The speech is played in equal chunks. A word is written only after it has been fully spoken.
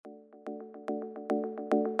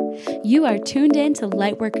You are tuned in to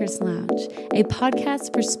Lightworkers Lounge, a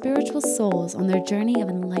podcast for spiritual souls on their journey of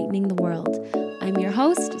enlightening the world. I'm your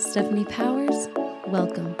host, Stephanie Powers.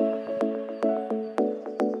 Welcome.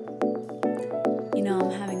 You know,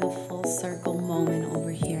 I'm having a full circle moment over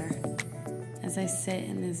here as I sit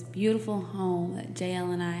in this beautiful home that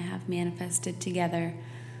JL and I have manifested together,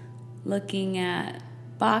 looking at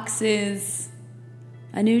boxes,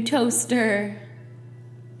 a new toaster,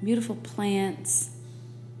 beautiful plants,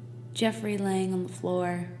 Jeffrey laying on the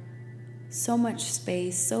floor, so much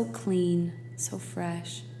space, so clean, so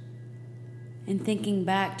fresh. And thinking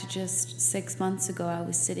back to just 6 months ago, I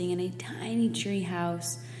was sitting in a tiny tree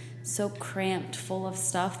house, so cramped, full of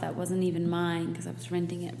stuff that wasn't even mine because I was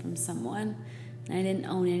renting it from someone. And I didn't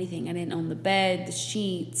own anything. I didn't own the bed, the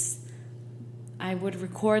sheets. I would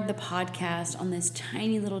record the podcast on this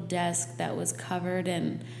tiny little desk that was covered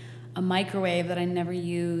in a microwave that I never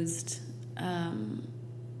used,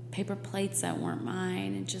 paper plates that weren't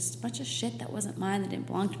mine, and just a bunch of shit that wasn't mine, that didn't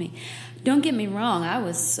belong to me. Don't get me wrong, I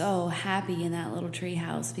was so happy in that little tree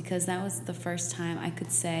house because that was the first time I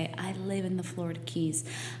could say, I live in the Florida Keys.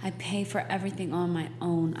 I pay for everything on my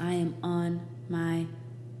own. I am on my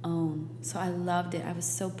own. So I loved it. I was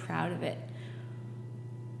so proud of it.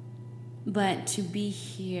 But to be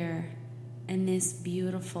here in this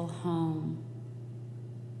beautiful home,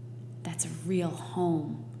 that's a real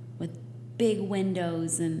home with big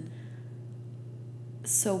windows and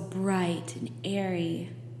so bright and airy,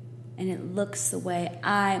 and it looks the way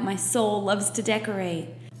my soul loves to decorate.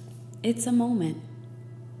 It's a moment.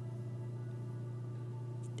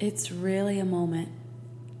 It's really a moment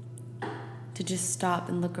to just stop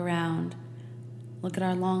and look around. Look at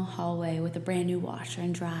our long hallway with a brand new washer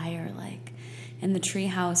and dryer. Like in the tree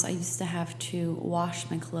house, I used to have to wash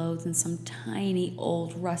my clothes in some tiny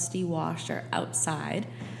old rusty washer outside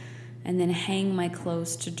and then hang my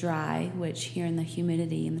clothes to dry, which here in the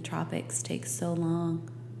humidity in the tropics takes so long.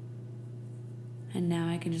 And now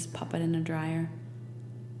I can just pop it in a dryer.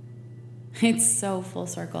 It's so full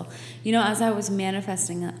circle. You know, as I was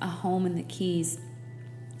manifesting a home in the Keys,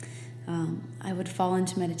 I would fall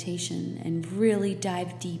into meditation and really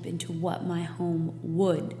dive deep into what my home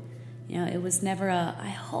would. You know, it was never I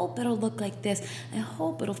hope it'll look like this. I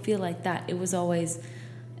hope it'll feel like that. It was always,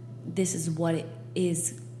 this is what it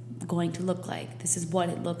is going to look like. This is what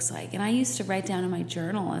it looks like. And I used to write down in my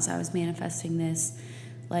journal as I was manifesting this,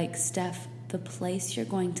 like, Steph, the place you're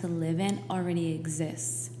going to live in already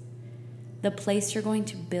exists. The place you're going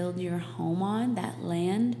to build your home on, that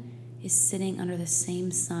land, is sitting under the same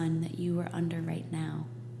sun that you are under right now.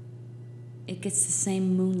 It gets the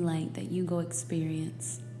same moonlight that you go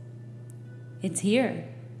experience. It's here.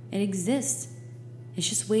 It exists. It's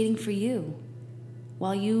just waiting for you.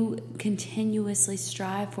 While you continuously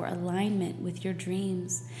strive for alignment with your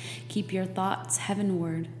dreams, keep your thoughts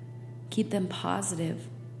heavenward, keep them positive,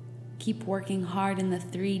 keep working hard in the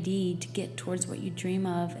 3D to get towards what you dream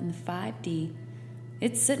of in the 5D.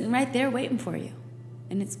 It's sitting right there waiting for you.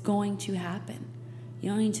 And it's going to happen. You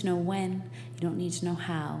don't need to know when. You don't need to know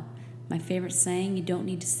how. My favorite saying, you don't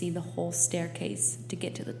need to see the whole staircase to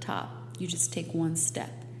get to the top. You just take one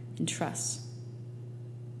step and trust.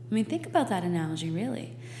 I mean, think about that analogy,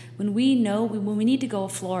 really. When we need to go a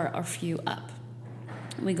floor or few up,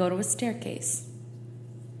 we go to a staircase.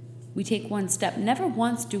 We take one step. Never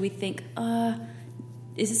once do we think,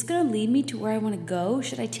 is this going to lead me to where I want to go?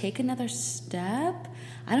 Should I take another step?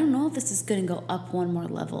 I don't know if this is going to go up one more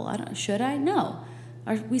level. Should I? No.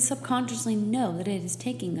 We subconsciously know that it is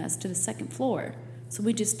taking us to the second floor. So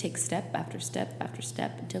we just take step after step after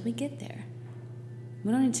step until we get there.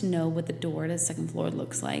 We don't need to know what the door to the second floor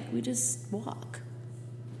looks like. We just walk.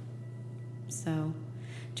 So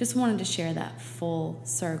just wanted to share that full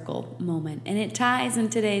circle moment. And it ties in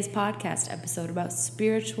today's podcast episode about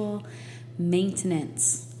spiritual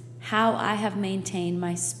maintenance. How I have maintained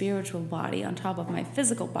my spiritual body on top of my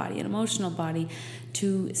physical body and emotional body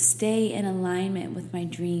to stay in alignment with my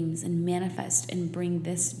dreams and manifest and bring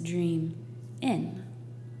this dream in.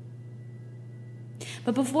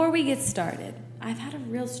 But before we get started, I've had a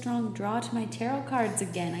real strong draw to my tarot cards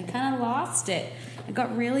again. I kind of lost it. I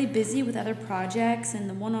got really busy with other projects and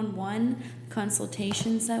the one-on-one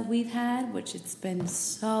consultations that we've had, which it's been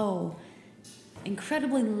so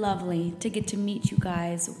incredibly lovely to get to meet you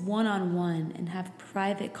guys one-on-one and have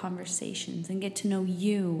private conversations and get to know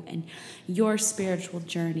you and your spiritual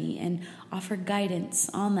journey and offer guidance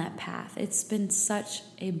on that path. It's been such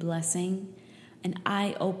a blessing, an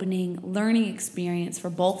eye-opening learning experience for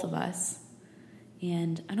both of us,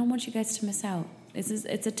 and I don't want you guys to miss out.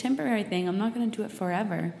 It's a temporary thing. I'm not going to do it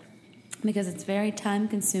forever because it's very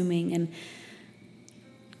time-consuming and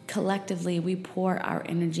collectively we pour our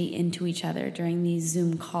energy into each other during these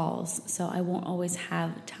Zoom calls. So I won't always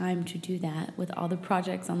have time to do that with all the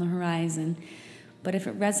projects on the horizon. But if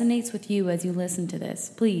it resonates with you as you listen to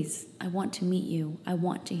this, please, I want to meet you. I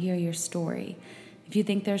want to hear your story. If you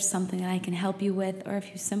think there's something that I can help you with, or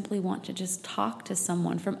if you simply want to just talk to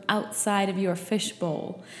someone from outside of your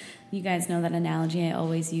fishbowl. You guys know that analogy I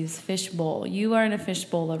always use, fishbowl. You are in a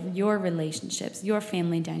fishbowl of your relationships, your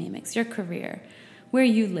family dynamics, your career, where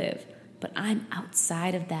you live. But I'm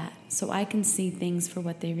outside of that, so I can see things for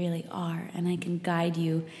what they really are, and I can guide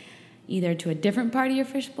you either to a different part of your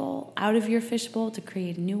fishbowl, out of your fishbowl to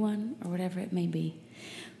create a new one, or whatever it may be.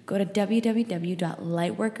 Go to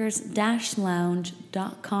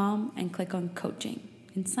www.lightworkers-lounge.com and click on coaching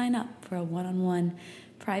and sign up for a one-on-one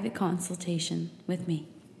private consultation with me.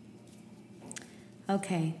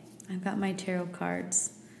 Okay, I've got my tarot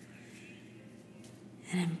cards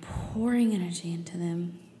and I'm pouring energy into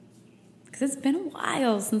them because it's been a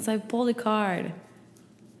while since I've pulled a card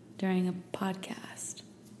during a podcast.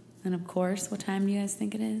 And of course, what time do you guys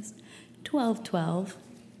think it is? 12:12.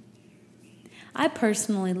 I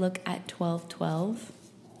personally look at 12:12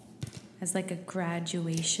 as like a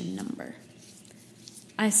graduation number.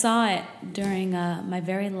 I saw it during my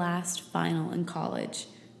very last final in college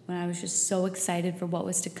when I was just so excited for what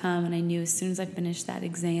was to come, and I knew as soon as I finished that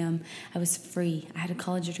exam, I was free. I had a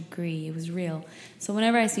college degree. It was real. So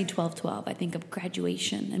whenever I see 12:12, I think of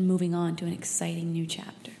graduation and moving on to an exciting new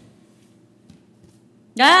chapter.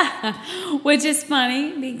 Which is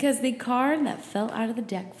funny because the card that fell out of the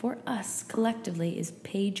deck for us collectively is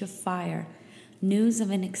Page of Fire, news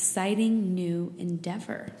of an exciting new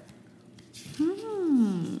endeavor.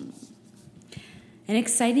 An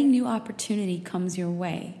exciting new opportunity comes your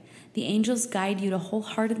way. The angels guide you to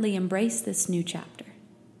wholeheartedly embrace this new chapter.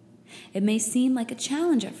 It may seem like a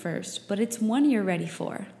challenge at first, but it's one you're ready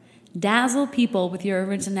for. Dazzle people with your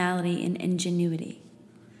originality and ingenuity.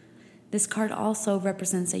 This card also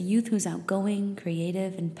represents a youth who's outgoing,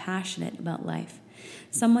 creative, and passionate about life.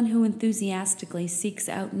 Someone who enthusiastically seeks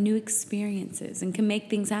out new experiences and can make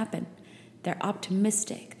things happen. They're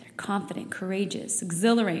optimistic, they're confident, courageous,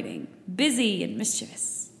 exhilarating, busy, and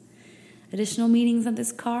mischievous. Additional meanings of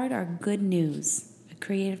this card are good news. A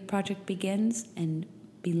creative project begins, and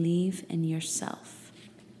believe in yourself.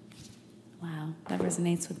 Wow, that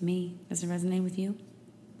resonates with me. Does it resonate with you?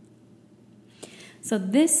 So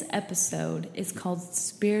this episode is called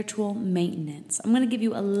Spiritual Maintenance. I'm going to give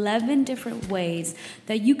you 11 different ways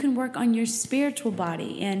that you can work on your spiritual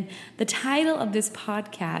body. And the title of this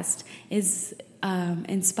podcast is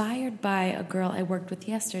inspired by a girl I worked with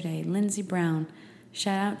yesterday, Lindsay Brown.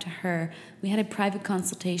 Shout out to her. We had a private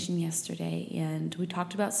consultation yesterday, and we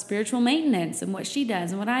talked about spiritual maintenance and what she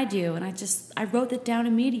does and what I do. And I wrote it down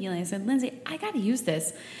immediately. I said, Lindsay, I got to use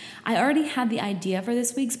this. I already had the idea for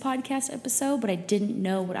this week's podcast episode, but I didn't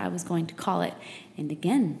know what I was going to call it. And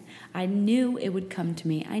again, I knew it would come to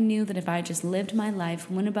me. I knew that if I just lived my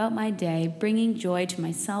life, went about my day, bringing joy to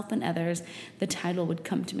myself and others, the title would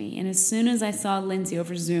come to me. And as soon as I saw Lindsay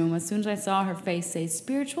over Zoom, as soon as I saw her face say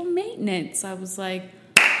spiritual maintenance, I was like,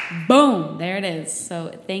 boom, there it is.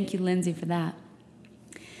 So thank you, Lindsay, for that.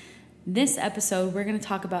 This episode, we're going to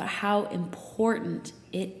talk about how important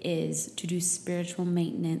it is to do spiritual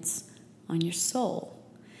maintenance on your soul.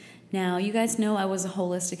 Now, you guys know I was a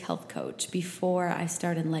holistic health coach before I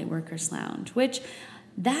started Lightworkers Lounge, which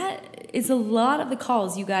that is a lot of the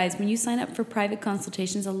calls, you guys. When you sign up for private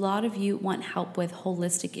consultations, a lot of you want help with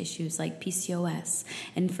holistic issues like PCOS,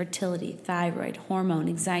 infertility, thyroid, hormone,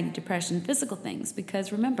 anxiety, depression, physical things.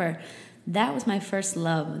 Because remember, that was my first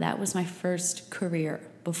love. That was my first career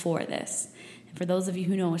before this. And for those of you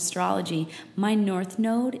who know astrology, my north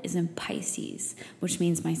node is in Pisces, which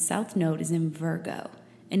means my south node is in Virgo.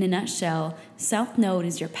 In a nutshell, south node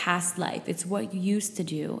is your past life. It's what you used to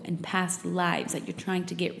do in past lives that you're trying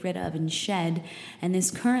to get rid of and shed. And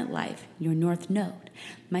this current life, your north node.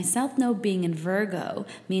 My south node being in Virgo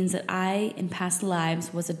means that I, in past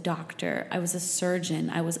lives, was a doctor. I was a surgeon.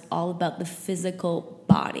 I was all about the physical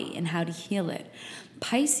body and how to heal it.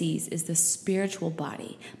 Pisces is the spiritual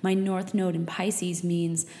body. My north node in Pisces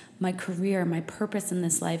means my career, my purpose in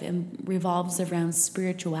this life revolves around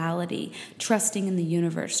spirituality, trusting in the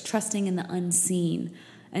universe, trusting in the unseen,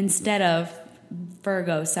 instead of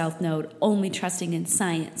Virgo, south node, only trusting in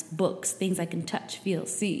science, books, things I can touch, feel,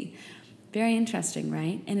 see. Very interesting,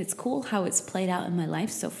 right? And it's cool how it's played out in my life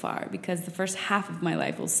so far, because the first half of my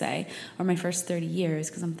life, we'll say, or my first 30 years,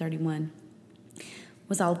 because I'm 31,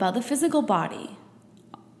 was all about the physical body.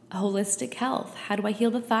 holistic health. How do I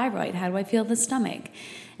heal the thyroid? How do I feel the stomach?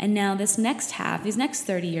 And now this next half, these next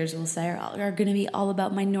 30 years, we'll say, are going to be all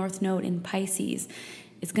about my North Node in Pisces.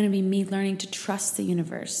 It's going to be me learning to trust the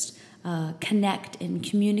universe, connect and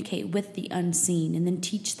communicate with the unseen, and then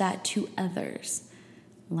teach that to others.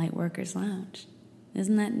 Lightworkers Lounge.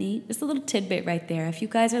 Isn't that neat? Just a little tidbit right there. If you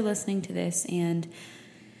guys are listening to this and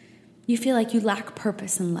you feel like you lack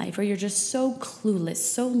purpose in life, or you're just so clueless,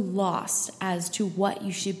 so lost as to what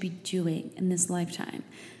you should be doing in this lifetime,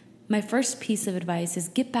 my first piece of advice is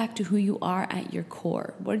get back to who you are at your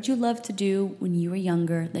core. What did you love to do when you were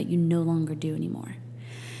younger that you no longer do anymore?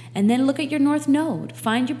 And then look at your North Node.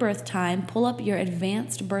 Find your birth time, pull up your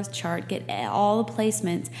advanced birth chart, get all the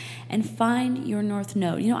placements, and find your North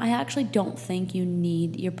Node. I actually don't think you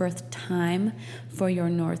need your birth time for your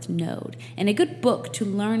North Node. And a good book to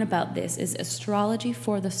learn about this is Astrology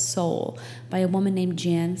for the Soul by a woman named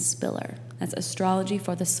Jan Spiller. That's Astrology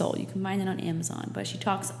for the Soul. You can find it on Amazon. But she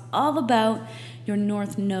talks all about your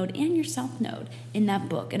North Node and your South Node in that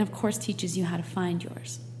book. And of course teaches you how to find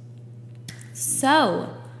yours.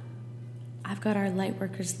 So I've got our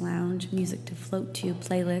Lightworkers Lounge music to float to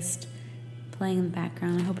playlist playing in the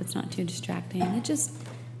background. I hope it's not too distracting. It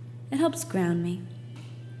helps ground me.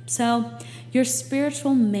 So your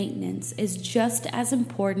spiritual maintenance is just as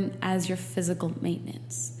important as your physical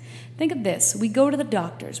maintenance. Think of this. We go to the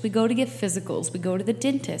doctors. We go to get physicals. We go to the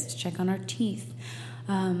dentist to check on our teeth.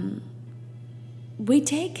 We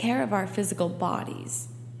take care of our physical bodies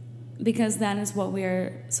because that is what we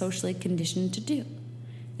are socially conditioned to do.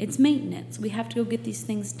 It's maintenance. We have to go get these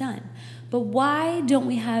things done. But why don't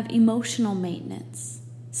we have emotional maintenance,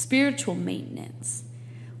 spiritual maintenance?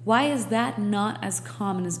 Why is that not as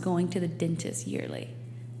common as going to the dentist yearly?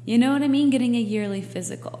 You know what I mean? Getting a yearly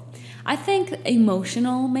physical. I think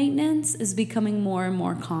emotional maintenance is becoming more and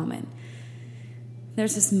more common.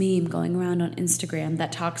 There's this meme going around on Instagram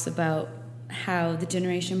that talks about how the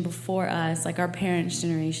generation before us, like our parents'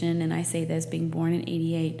 generation, and I say this being born in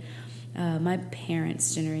 88, my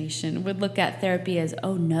parents' generation would look at therapy as,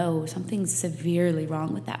 oh no, something's severely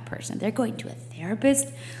wrong with that person. They're going to a therapist?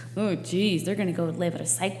 Oh geez, they're going to go live at a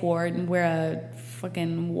psych ward and wear a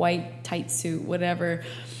fucking white tight suit, whatever.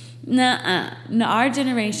 Nuh-uh. No, our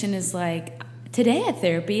generation is like, today at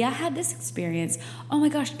therapy, I had this experience. Oh my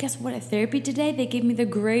gosh, guess what? At therapy today, they gave me the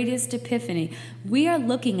greatest epiphany. We are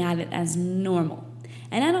looking at it as normal.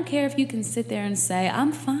 And I don't care if you can sit there and say,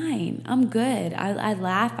 I'm fine, I'm good, I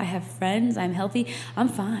laugh, I have friends, I'm healthy, I'm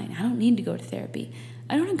fine, I don't need to go to therapy.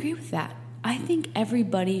 I don't agree with that. I think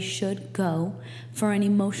everybody should go for an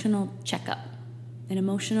emotional checkup, an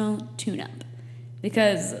emotional tune-up.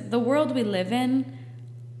 Because the world we live in,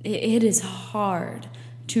 it is hard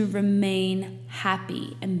to remain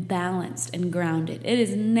happy and balanced and grounded. It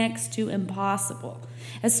is next to impossible,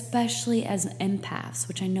 especially as empaths,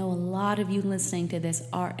 which I know a lot of you listening to this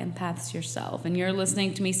are empaths yourself. And you're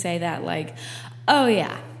listening to me say that like, oh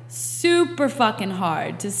yeah, super fucking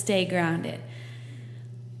hard to stay grounded.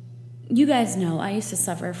 You guys know I used to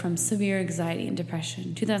suffer from severe anxiety and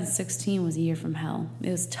depression. 2016 was a year from hell.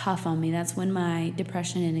 It was tough on me. That's when my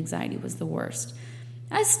depression and anxiety was the worst.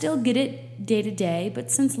 I still get it day to day,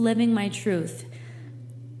 but since living my truth,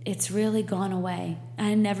 it's really gone away.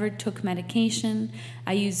 I never took medication.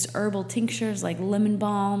 I used herbal tinctures like lemon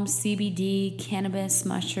balm, CBD, cannabis,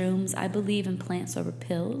 mushrooms. I believe in plants over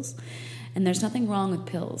pills, and there's nothing wrong with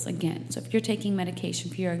pills, again. So if you're taking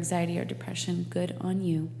medication for your anxiety or depression, good on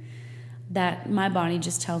you. That my body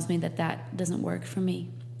just tells me that doesn't work for me.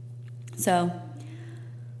 So,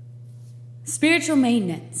 spiritual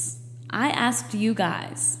maintenance. I asked you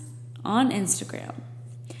guys on Instagram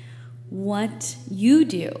what you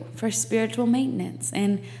do for spiritual maintenance.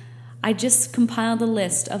 And I just compiled a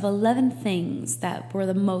list of 11 things that were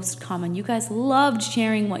the most common. You guys loved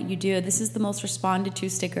sharing what you do. This is the most responded to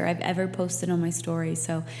sticker I've ever posted on my story.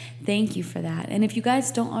 So thank you for that. And if you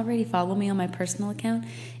guys don't already follow me on my personal account,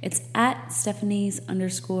 it's at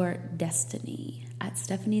Stephanies_Destiny. At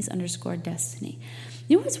Stephanies_Destiny.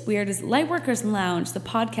 You know what's weird is Lightworkers Lounge, the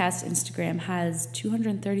podcast Instagram, has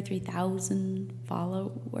 233,000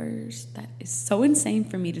 followers. That is so insane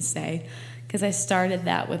for me to say because I started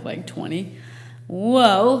that with like 20.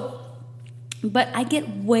 Whoa. But I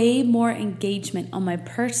get way more engagement on my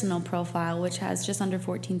personal profile, which has just under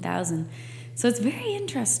 14,000. So it's very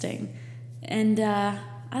interesting. And I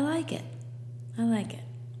like it. I like it.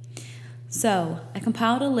 So I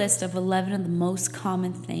compiled a list of 11 of the most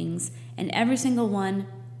common things, and every single one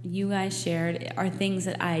you guys shared are things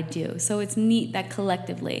that I do. So it's neat that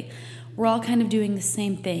collectively we're all kind of doing the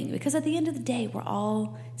same thing, because at the end of the day, we're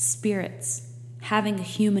all spirits having a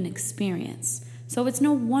human experience. So it's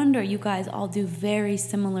no wonder you guys all do very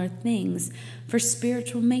similar things for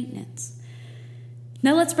spiritual maintenance.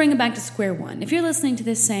 Now let's bring it back to square one. If you're listening to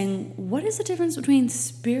this saying, what is the difference between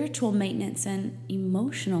spiritual maintenance and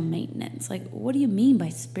emotional maintenance? Like, what do you mean by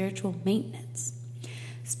spiritual maintenance?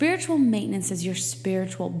 Spiritual maintenance is your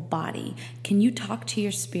spiritual body. Can you talk to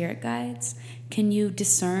your spirit guides? Can you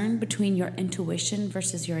discern between your intuition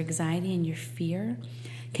versus your anxiety and your fear?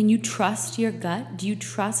 Can you trust your gut? Do you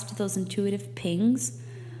trust those intuitive pings?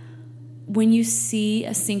 When you see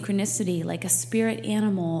a synchronicity, like a spirit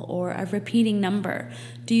animal or a repeating number,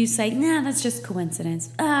 do you say, nah, that's just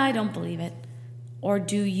coincidence. I don't believe it. Or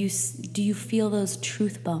do you feel those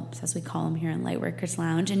truth bumps, as we call them here in Lightworkers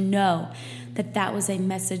Lounge, and know that that was a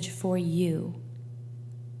message for you?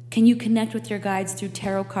 Can you connect with your guides through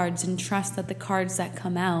tarot cards and trust that the cards that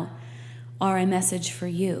come out are a message for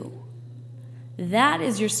you? That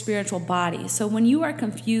is your spiritual body. So when you are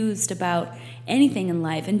confused about anything in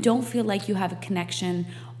life and don't feel like you have a connection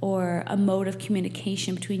or a mode of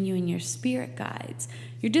communication between you and your spirit guides,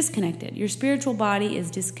 you're disconnected. Your spiritual body is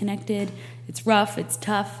disconnected. It's rough. It's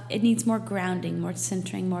tough. It needs more grounding, more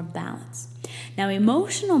centering, more balance. Now,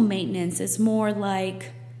 emotional maintenance is more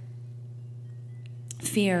like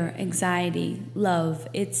fear, anxiety, love.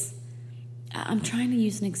 I'm trying to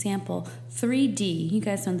use an example. 3D, you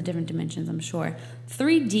guys know the different dimensions, I'm sure.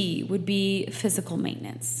 3D would be physical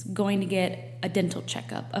maintenance, going to get a dental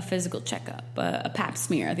checkup, a physical checkup, a pap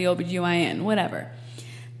smear, the OBGYN, whatever.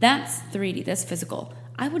 That's 3D, that's physical.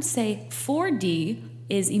 I would say 4D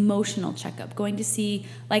is emotional checkup, going to see,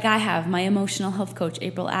 like I have, my emotional health coach,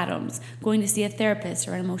 April Adams, going to see a therapist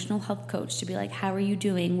or an emotional health coach to be like, how are you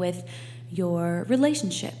doing with your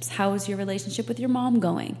relationships? How is your relationship with your mom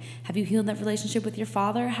going? Have you healed that relationship with your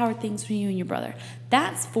father? How are things for you and your brother?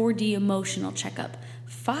 That's 4D emotional checkup.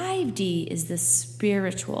 5D is the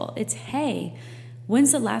spiritual. It's, hey,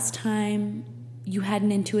 when's the last time you had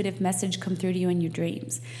an intuitive message come through to you in your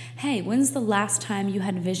dreams? Hey, when's the last time you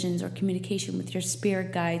had visions or communication with your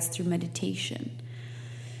spirit guides through meditation?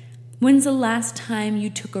 When's the last time you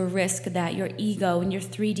took a risk that your ego and your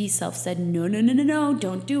 3D self said, no,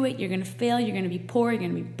 don't do it. You're going to fail. You're going to be poor. You're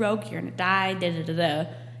going to be broke. You're going to die,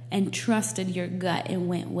 and trusted your gut and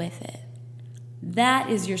went with it. That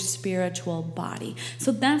is your spiritual body.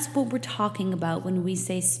 So that's what we're talking about when we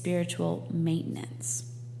say spiritual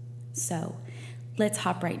maintenance. So let's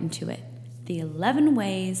hop right into it. The 11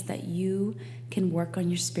 ways that you can work on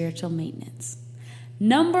your spiritual maintenance.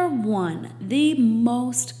 Number 1, the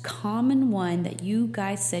most common one that you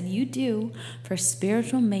guys said you do for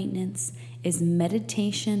spiritual maintenance is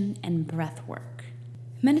meditation and breath work.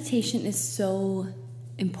 Meditation is so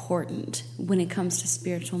important when it comes to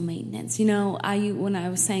spiritual maintenance. You know, when I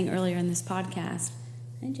was saying earlier in this podcast,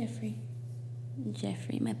 hi Jeffrey,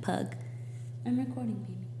 my pug, I'm recording,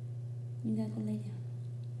 baby. You gotta go lay down.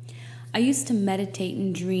 I used to meditate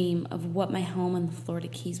and dream of what my home on the Florida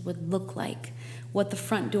Keys would look like, what the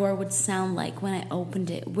front door would sound like when I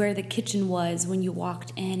opened it, where the kitchen was when you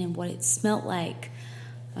walked in and what it smelled like,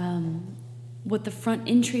 what the front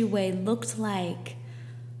entryway looked like.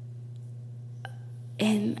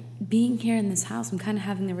 And being here in this house, I'm kind of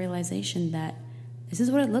having the realization that this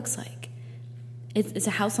is what it looks like. It's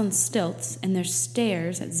a house on stilts, and there's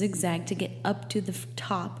stairs that zigzag to get up to the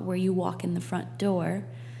top where you walk in the front door.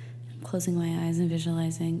 Closing my eyes and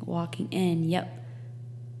visualizing, walking in. Yep.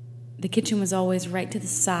 The kitchen was always right to the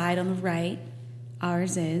side on the right.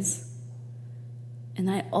 Ours is. And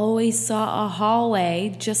I always saw a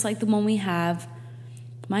hallway just like the one we have.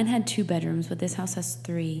 Mine had 2 bedrooms, but this house has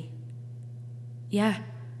 3. Yeah.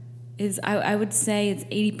 I would say it's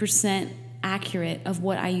 80% accurate of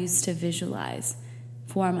what I used to visualize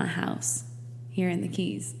for my house here in the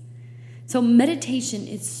Keys. So meditation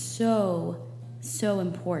is so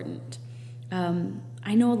important.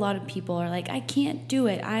 I know a lot of people are like, I can't do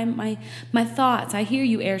it. My thoughts. I hear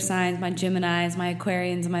you, air signs, my Geminis, my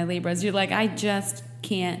Aquarians, my Libras. You're like, I just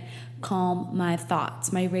can't calm my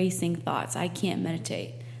thoughts, my racing thoughts. I can't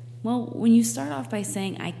meditate. Well, when you start off by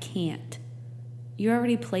saying I can't, you're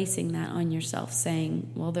already placing that on yourself,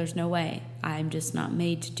 saying, well, there's no way. I'm just not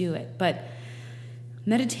made to do it. But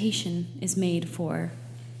meditation is made for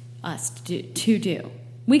us to do.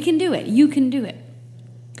 We can do it. You can do it.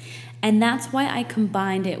 And that's why I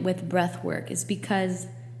combined it with breath work, is because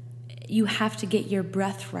you have to get your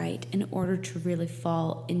breath right in order to really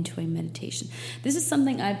fall into a meditation. This is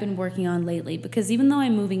something I've been working on lately, because even though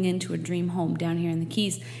I'm moving into a dream home down here in the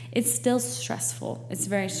Keys, it's still stressful. It's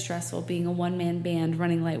very stressful being a one-man band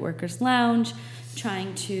running Lightworkers Lounge,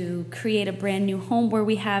 trying to create a brand new home where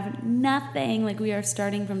we have nothing, like we are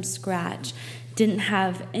starting from scratch, Didn't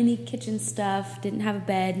have any kitchen stuff, didn't have a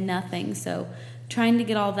bed, nothing. So trying to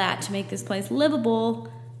get all that to make this place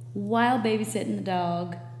livable while babysitting the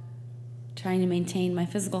dog, trying to maintain my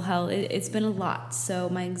physical health. It's been a lot. So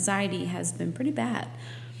my anxiety has been pretty bad.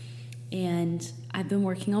 And I've been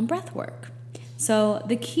working on breath work. So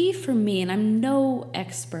the key for me, and I'm no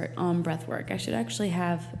expert on breath work, I should actually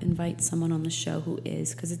invite someone on the show who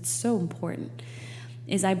is, because it's so important,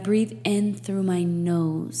 is I breathe in through my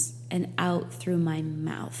nose and out through my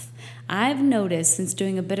mouth. I've noticed since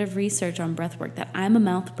doing a bit of research on breath work that I'm a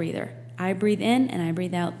mouth breather. I breathe in and I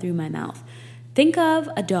breathe out through my mouth. Think of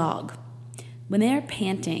a dog. When they're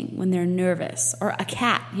panting, when they're nervous, or a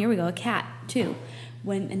cat, here we go, a cat too.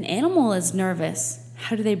 When an animal is nervous,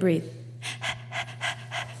 how do they breathe?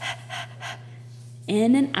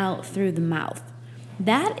 In and out through the mouth.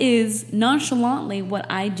 That is nonchalantly what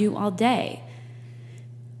I do all day.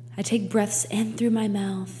 I take breaths in through my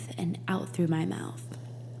mouth and out through my mouth.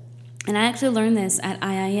 And I actually learned this at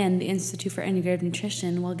IIN, the Institute for Integrative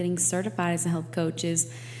Nutrition, while getting certified as a health coach,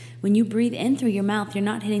 is when you breathe in through your mouth, you're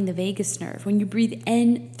not hitting the vagus nerve. When you breathe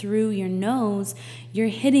in through your nose, you're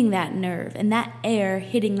hitting that nerve. And that air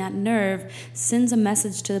hitting that nerve sends a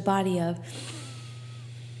message to the body of,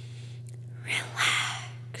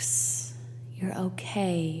 relax. You're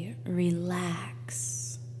okay.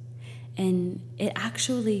 Relax. And it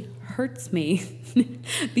actually hurts me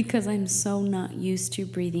because I'm so not used to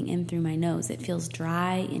breathing in through my nose. It feels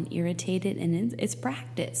dry and irritated, and it's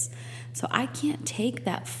practice. So I can't take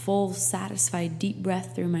that full, satisfied, deep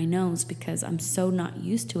breath through my nose because I'm so not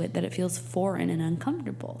used to it that it feels foreign and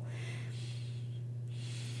uncomfortable.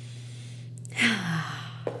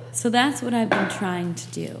 So that's what I've been trying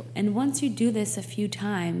to do. And once you do this a few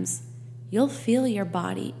times, you'll feel your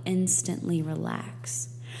body instantly relax.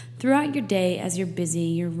 Throughout your day, as you're busy,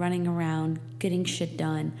 you're running around, getting shit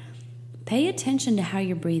done, pay attention to how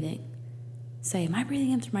you're breathing. Say, am I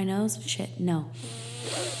breathing in through my nose? Shit, no.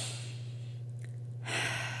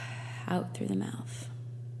 Out through the mouth.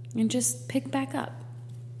 And just pick back up.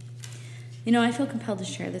 You know, I feel compelled to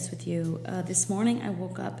share this with you. This morning I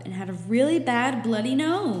woke up and had a really bad bloody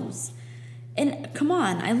nose. And come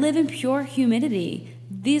on, I live in pure humidity.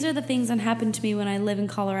 These are the things that happen to me when I live in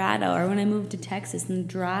Colorado or when I move to Texas in the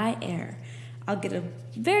dry air. I'll get a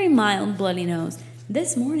very mild bloody nose.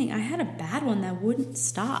 This morning I had a bad one that wouldn't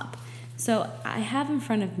stop. So I have in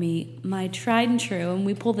front of me my tried and true, and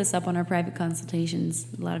we pull this up on our private consultations.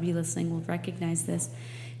 A lot of you listening will recognize this.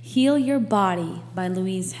 Heal Your Body by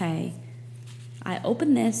Louise Hay. I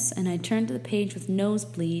open this and I turn to the page with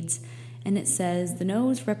nosebleeds, and it says, the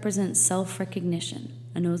nose represents self-recognition.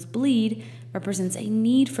 A nosebleed represents a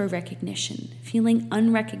need for recognition, feeling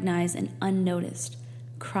unrecognized and unnoticed,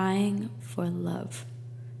 crying for love.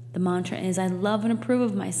 The mantra is, I love and approve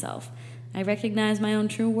of myself. I recognize my own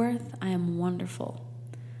true worth. I am wonderful.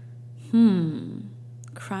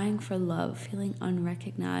 Crying for love, feeling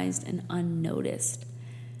unrecognized and unnoticed.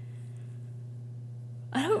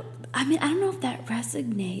 I don't know if that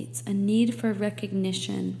resonates. A need for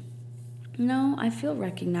recognition. No, I feel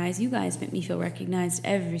recognized. You guys make me feel recognized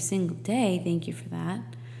every single day. Thank you for that.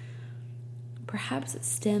 Perhaps it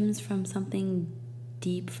stems from something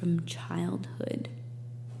deep from childhood.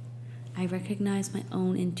 I recognize my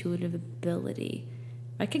own intuitive ability.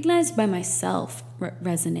 Recognized by myself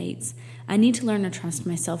resonates. I need to learn to trust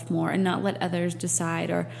myself more and not let others decide.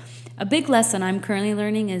 Or a big lesson I'm currently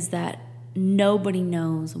learning is that nobody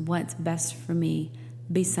knows what's best for me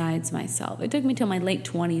besides myself. It took me till my late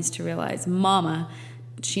 20s to realize, Mama,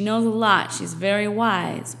 she knows a lot. She's very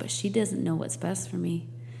wise, but she doesn't know what's best for me.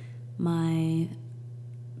 My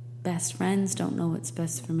best friends don't know what's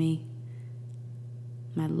best for me.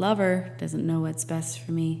 My lover doesn't know what's best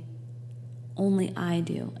for me. Only I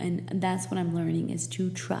do. And that's what I'm learning, is to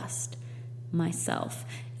trust myself,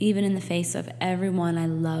 even in the face of everyone I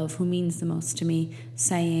love who means the most to me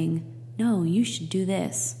saying, no, you should do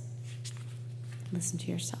this. Listen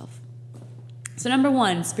to yourself. So number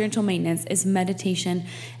 1, spiritual maintenance, is meditation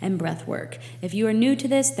and breath work. If you are new to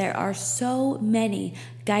this, there are so many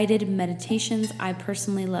guided meditations. I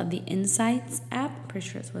personally love the Insights app. I'm pretty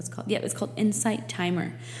sure that's what it's called. Yeah, it's called Insight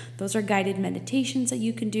Timer. Those are guided meditations that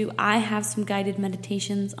you can do. I have some guided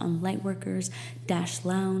meditations on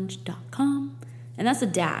lightworkers-lounge.com. And that's a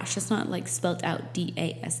dash. It's not like spelled out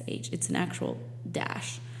DASH. It's an actual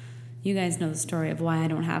dash. You guys know the story of why I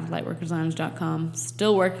don't have lightworkerslounge.com.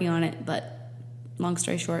 Still working on it, but long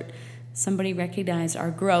story short, somebody recognized our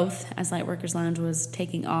growth as Lightworkers Lounge was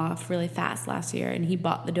taking off really fast last year, and he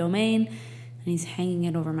bought the domain, and he's hanging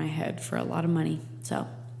it over my head for a lot of money. So,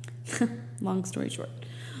 long story short.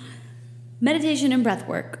 Meditation and breath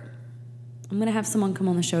work I'm going to have someone come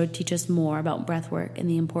on the show to teach us more about breath work and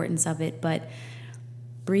the importance of it, but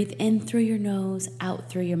breathe in through your nose, out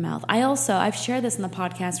through your mouth. I've shared this in the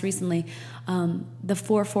podcast recently, the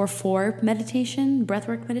 4-4-4 meditation,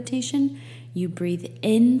 breathwork meditation. You breathe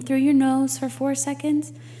in through your nose for 4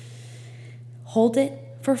 seconds, hold it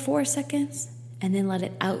for 4 seconds, and then let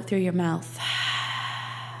it out through your mouth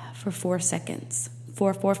for 4 seconds.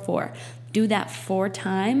 4-4-4. Do that 4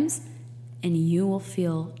 times, and you will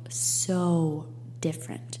feel so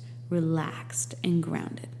different, relaxed, and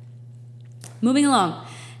grounded. Moving along,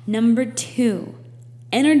 number 2,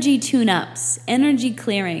 energy tune-ups, energy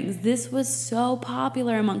clearings. This was so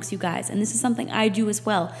popular amongst you guys, and this is something I do as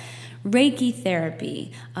well. Reiki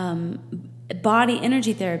therapy, body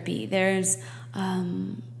energy therapy. There's,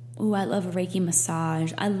 I love a Reiki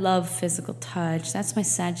massage. I love physical touch. That's my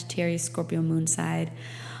Sagittarius Scorpio moon side.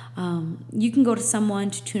 You can go to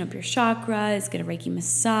someone to tune up your chakras, get a Reiki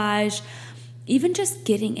massage. Even just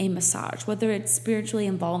getting a massage, whether it's spiritually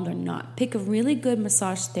involved or not, pick a really good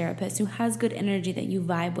massage therapist who has good energy that you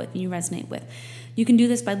vibe with and you resonate with. You can do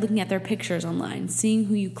this by looking at their pictures online, seeing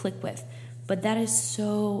who you click with. But that is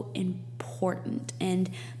so important.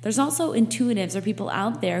 And there's also intuitives or people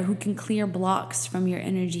out there who can clear blocks from your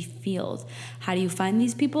energy field. How do you find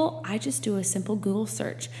these people? I just do a simple Google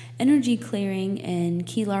search. Energy clearing in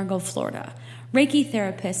Key Largo, Florida. Reiki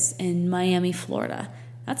therapists in Miami, Florida.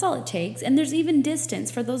 That's all it takes. And there's even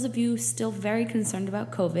distance. For those of you still very concerned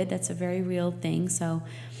about COVID, that's a very real thing, so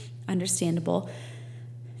understandable.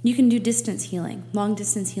 You can do distance healing, long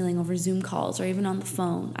distance healing over Zoom calls or even on the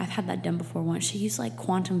phone. I've had that done before once. She used like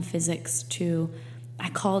quantum physics I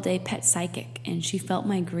called a pet psychic, and she felt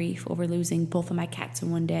my grief over losing both of my cats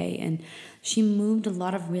in one day. And she moved a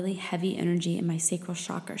lot of really heavy energy in my sacral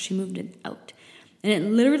chakra. She moved it out. And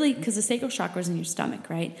it literally, because the sacral chakra is in your stomach,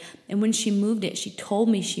 right? And when she moved it, she told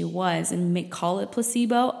me she was, and call it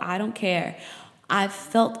placebo, I don't care. I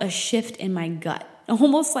felt a shift in my gut.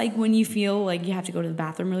 Almost like when you feel like you have to go to the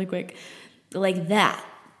bathroom really quick, like that.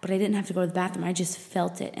 But I didn't have to go to the bathroom. I just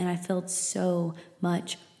felt it, and I felt so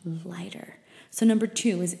much lighter. So number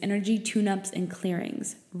 2 is energy tune-ups and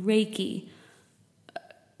clearings. Reiki,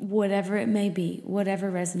 whatever it may be,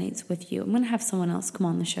 whatever resonates with you. I'm going to have someone else come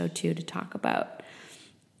on the show too to talk about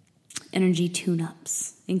energy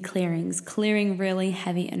tune-ups and clearings, clearing really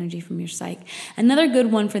heavy energy from your psyche. Another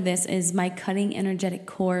good one for this is my cutting energetic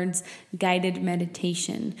cords guided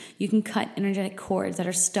meditation. You can cut energetic cords that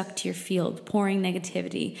are stuck to your field, pouring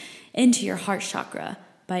negativity into your heart chakra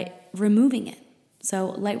by removing it.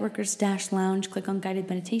 So Lightworkers-Lounge, click on guided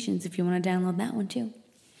meditations if you want to download that one too.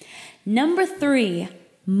 Number 3,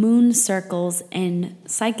 moon circles and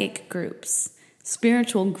psychic groups,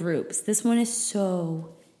 spiritual groups. This one is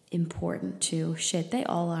so important too. They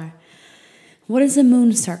all are. What is a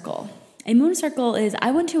moon circle? A moon circle is,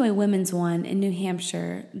 I went to a women's one in New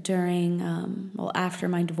Hampshire during, after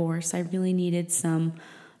my divorce. I really needed some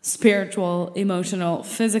spiritual, emotional,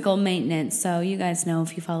 physical maintenance. So you guys know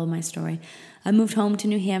if you follow my story. I moved home to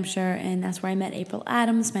New Hampshire, and that's where I met April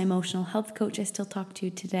Adams, my emotional health coach I still talk to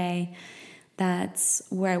today. That's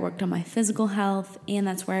where I worked on my physical health, and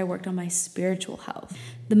that's where I worked on my spiritual health.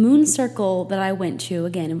 The moon circle that I went to,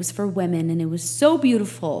 again, it was for women, and it was so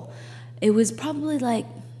beautiful. It was probably like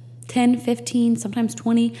 10, 15, sometimes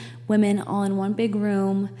 20 women all in one big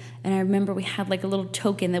room. And I remember we had like a little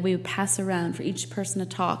token that we would pass around for each person to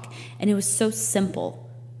talk. And it was so simple,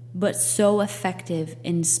 but so effective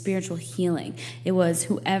in spiritual healing. It was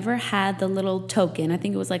whoever had the little token, I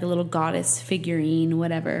think it was like a little goddess figurine,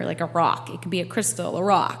 whatever, like a rock. It could be a crystal, a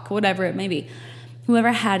rock, whatever it may be.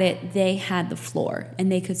 Whoever had it, they had the floor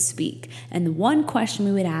and they could speak. And the one question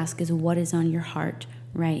we would ask is, what is on your heart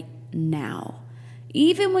right now?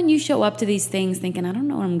 Even when you show up to these things thinking, I don't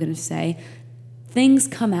know what I'm going to say, things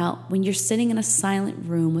come out when you're sitting in a silent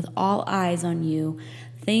room with all eyes on you.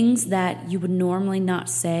 Things that you would normally not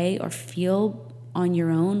say or feel on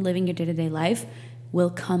your own, living your day-to-day life,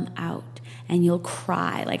 will come out and you'll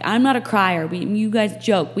cry. Like, I'm not a crier. You guys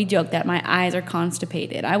joke. We joke that my eyes are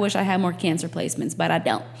constipated. I wish I had more cancer placements, but I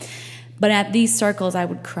don't. But at these circles, I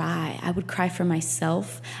would cry. I would cry for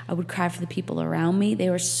myself. I would cry for the people around me.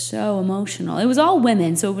 They were so emotional. It was all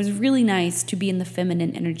women, so it was really nice to be in the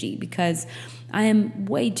feminine energy because I am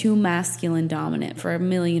way too masculine dominant for a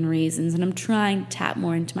million reasons, and I'm trying to tap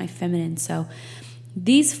more into my feminine. So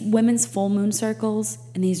these women's full moon circles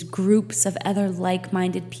and these groups of other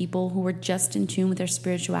like-minded people who were just in tune with their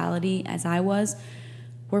spirituality as I was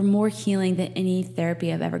were more healing than any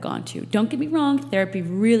therapy I've ever gone to. Don't get me wrong, therapy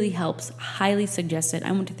really helps. Highly suggest it.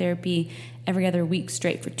 I went to therapy every other week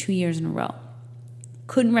straight for 2 years in a row.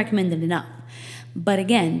 Couldn't recommend it enough. But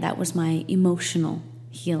again, that was my emotional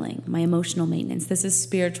healing, my emotional maintenance. This is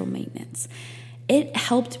spiritual maintenance. It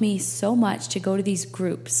helped me so much to go to these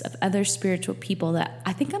groups of other spiritual people that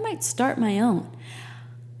I think I might start my own.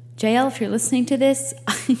 JL, if you're listening to this,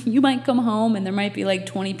 you might come home and there might be like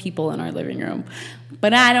 20 people in our living room,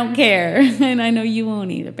 but I don't care. And I know you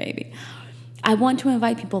won't either, baby. I want to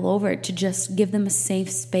invite people over to just give them a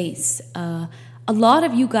safe space. A lot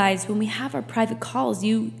of you guys, when we have our private calls,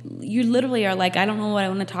 you literally are like, I don't know what I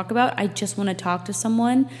want to talk about. I just want to talk to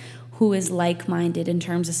someone who is like-minded in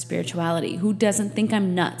terms of spirituality, who doesn't think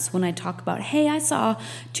I'm nuts when I talk about, hey, I saw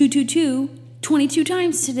 222 22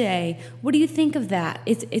 times today. What do you think of that?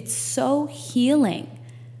 It's so healing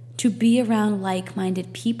to be around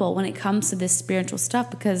like-minded people when it comes to this spiritual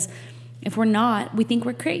stuff, because if we're not, we think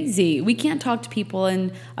we're crazy. We can't talk to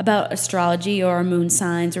people about astrology or moon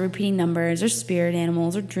signs or repeating numbers or spirit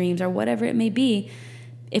animals or dreams or whatever it may be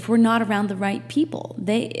if we're not around the right people.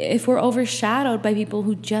 If we're overshadowed by people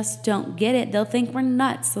who just don't get it, they'll think we're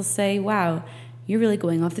nuts. They'll say, wow, you're really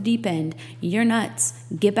going off the deep end. You're nuts.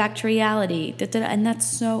 Get back to reality. And that's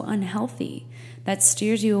so unhealthy. That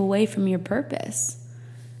steers you away from your purpose.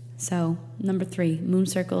 So, number 3, moon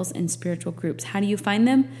circles and spiritual groups. How do you find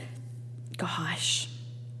them? Gosh.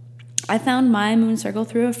 I found my moon circle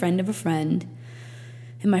through a friend of a friend.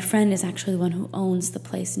 And my friend is actually the one who owns the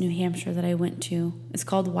place in New Hampshire that I went to. It's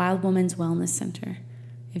called Wild Woman's Wellness Center,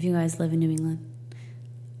 if you guys live in New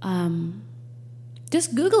England.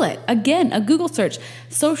 Just Google it. Again, a Google search.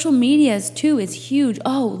 Social medias, too, is huge.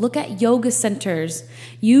 Oh, look at yoga centers.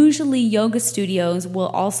 Usually yoga studios will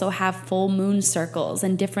also have full moon circles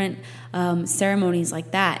and different ceremonies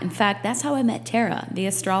like that. In fact, that's how I met Tara, the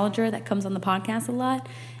astrologer that comes on the podcast a lot.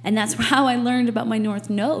 And that's how I learned about my North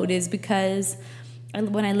Node, is because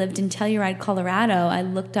when I lived in Telluride, Colorado, I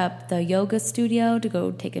looked up the yoga studio to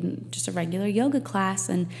go take just a regular yoga class,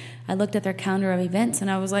 and I looked at their calendar of events, and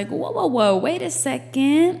I was like, whoa, wait a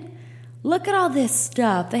second. Look at all this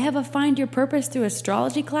stuff. They have a Find Your Purpose Through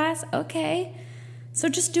Astrology class? Okay. So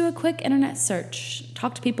just do a quick internet search.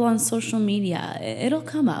 Talk to people on social media. It'll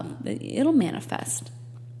come up. It'll manifest.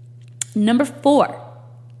 Number 4.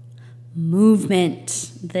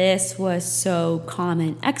 Movement. This was so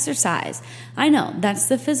common. Exercise. I know that's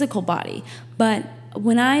the physical body, but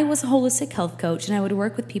when I was a holistic health coach and I would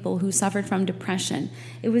work with people who suffered from depression,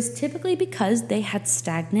 it was typically because they had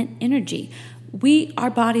stagnant energy. Our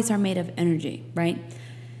bodies are made of energy, right?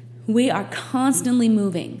 We are constantly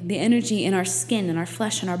moving. The energy in our skin and our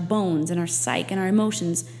flesh and our bones and our psyche and our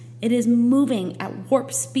emotions, it is moving at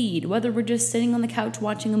warp speed, whether we're just sitting on the couch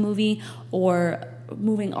watching a movie or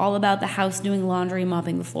moving all about the house, doing laundry,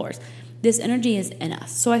 mopping the floors. This energy is in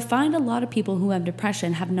us. So I find a lot of people who have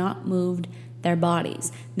depression have not moved their bodies.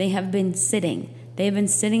 They have been sitting. They have been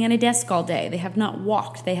sitting at a desk all day. They have not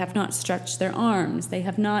walked. They have not stretched their arms. They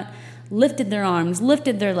have not lifted their arms,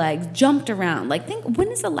 lifted their legs, jumped around. Think,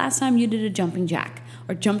 when is the last time you did a jumping jack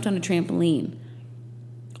or jumped on a trampoline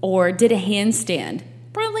or did a handstand?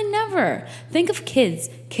 Probably never. Think of kids.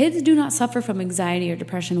 Kids do not suffer from anxiety or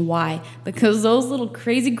depression. Why? Because those little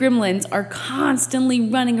crazy gremlins are constantly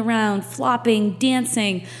running around, flopping,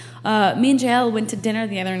 dancing. Me and JL went to dinner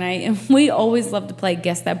the other night, and we always love to play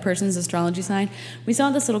Guess That Person's Astrology Sign. We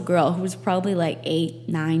saw this little girl who was probably like 8,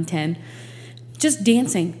 9, 10, just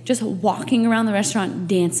dancing, just walking around the restaurant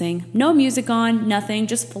dancing. No music on, nothing,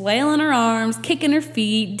 just flailing her arms, kicking her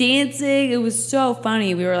feet, dancing. It was so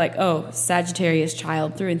funny. We were like, oh, Sagittarius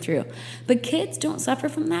child through and through. But kids don't suffer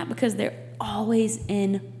from that because they're always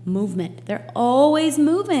in movement. They're always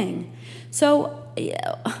moving. So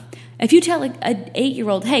if you tell an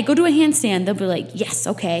 8-year-old, hey, go do a handstand, they'll be like, yes,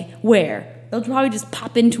 okay, where? They'll probably just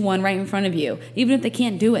pop into one right in front of you. Even if they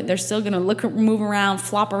can't do it, they're still going to move around,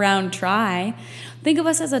 flop around, try. Think of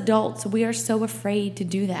us as adults. We are so afraid to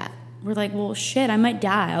do that. We're like, well, shit, I might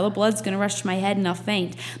die. All the blood's going to rush to my head and I'll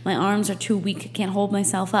faint. My arms are too weak. I can't hold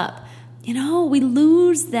myself up. We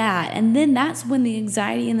lose that. And then that's when the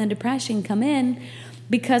anxiety and the depression come in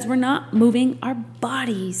because we're not moving our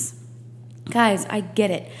bodies. Guys, I get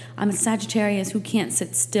it. I'm a Sagittarius who can't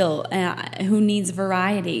sit still, who needs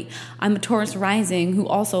variety. I'm a Taurus rising who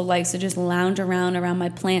also likes to just lounge around my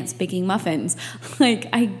plants baking muffins.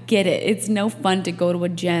 I get it. It's no fun to go to a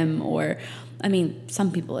gym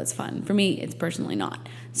some people it's fun. For me, it's personally not.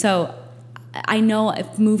 So I know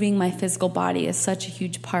if moving my physical body is such a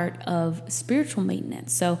huge part of spiritual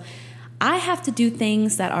maintenance. So I have to do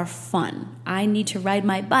things that are fun. I need to ride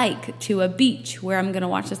my bike to a beach where I'm going to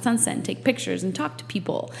watch the sunset and take pictures and talk to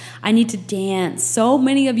people. I need to dance. So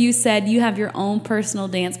many of you said you have your own personal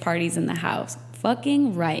dance parties in the house.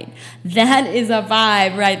 fucking right. That is a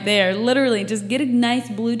vibe right there. Literally, just get a nice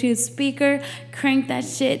Bluetooth speaker, crank that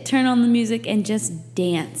shit, turn on the music, and just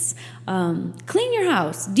dance. Clean your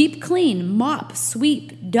house, deep clean, mop,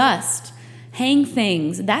 sweep, dust, hang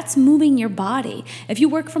things. That's moving your body. If you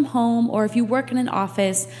work from home or if you work in an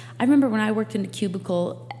office, I remember when I worked in a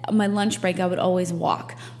cubicle, my lunch break, I would always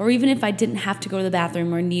walk. Or even if I didn't have to go to the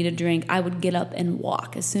bathroom or need a drink, I would get up and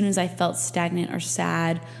walk. As soon as I felt stagnant or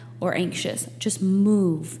sad or anxious, just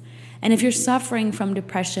move. And if you're suffering from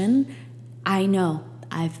depression, I know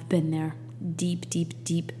I've been there. Deep, deep,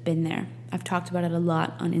 deep been there. I've talked about it a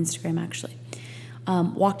lot on Instagram, actually.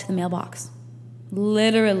 Walk to the mailbox.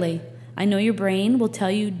 Literally. I know your brain will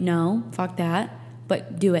tell you, no, fuck that,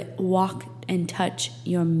 but do it. Walk and touch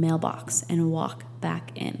your mailbox and walk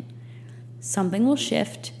back in. Something will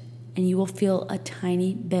shift and you will feel a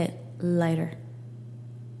tiny bit lighter.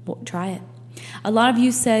 Well, try it. A lot of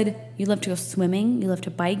you said you love to go swimming, you love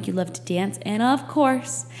to bike, you love to dance, and of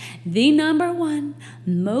course, the number one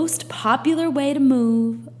most popular way to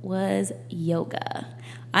move was yoga.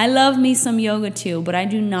 I love me some yoga too, but I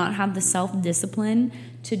do not have the self-discipline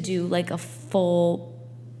to do like a full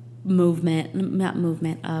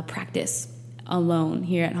practice alone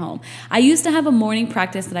here at home. I used to have a morning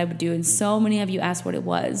practice that I would do, and so many of you asked what it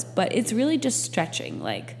was, but it's really just stretching.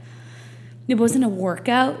 Like, it wasn't a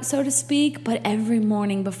workout, so to speak, but every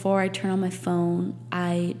morning before I turn on my phone,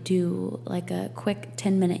 I do like a quick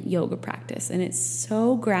 10-minute yoga practice, and it's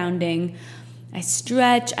so grounding. I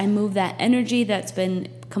stretch, I move that energy that's been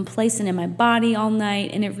complacent in my body all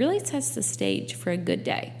night, and it really sets the stage for a good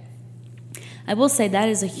day. I will say that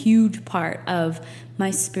is a huge part of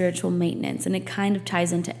my spiritual maintenance, and it kind of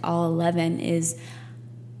ties into all 11, is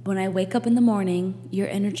when I wake up in the morning, your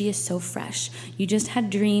energy is so fresh. You just had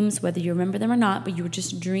dreams, whether you remember them or not, but you were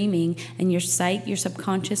just dreaming, and your psyche, your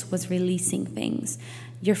subconscious was releasing things.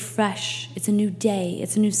 You're fresh. It's a new day.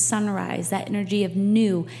 It's a new sunrise. That energy of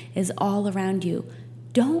new is all around you.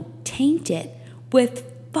 Don't taint it with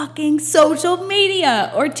fucking social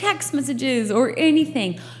media or text messages or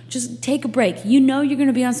anything. Just take a break. You know you're going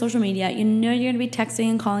to be on social media. You know you're going to be texting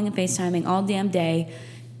and calling and FaceTiming all damn day.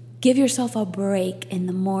 Give yourself a break in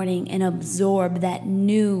the morning and absorb that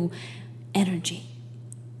new energy.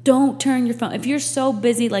 Don't turn your phone. If you're so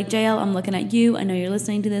busy, like JL, I'm looking at you. I know you're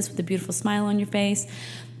listening to this with a beautiful smile on your face.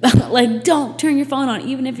 Like, don't turn your phone on,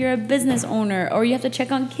 even if you're a business owner or you have to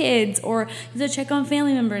check on kids or you have to check on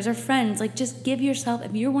family members or friends. Like, just give yourself,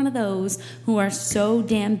 if you're one of those who are so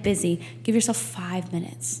damn busy, give yourself 5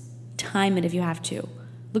 minutes. Time it if you have to.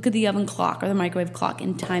 Look at the oven clock or the microwave clock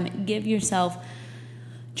and time it. Give yourself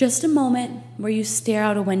just a moment where you stare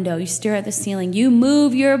out a window, you stare at the ceiling, you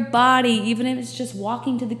move your body, even if it's just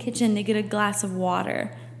walking to the kitchen to get a glass of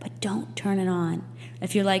water, but don't turn it on.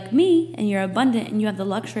 If you're like me and you're abundant and you have the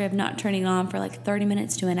luxury of not turning it on for like 30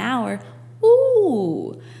 minutes to an hour,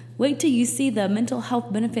 ooh, wait till you see the mental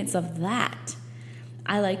health benefits of that.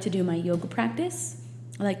 I like to do my yoga practice.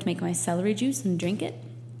 I like to make my celery juice and drink it.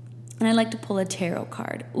 And I like to pull a tarot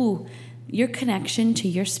card. Ooh, your connection to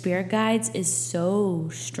your spirit guides is so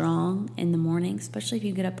strong in the morning, especially if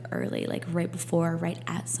you get up early, like right before, right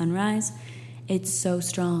at sunrise. It's so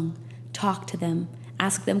strong. Talk to them.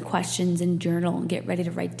 Ask them questions and journal and get ready to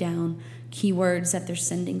write down keywords that they're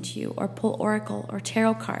sending to you, or pull oracle or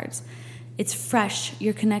tarot cards. It's fresh.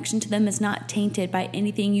 Your connection to them is not tainted by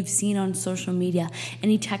anything you've seen on social media,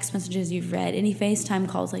 any text messages you've read, any FaceTime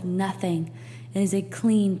calls, like nothing. It is a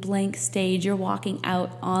clean, blank stage. You're walking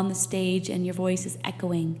out on the stage and your voice is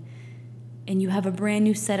echoing. And you have a brand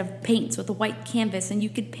new set of paints with a white canvas and you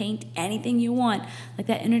could paint anything you want. Like,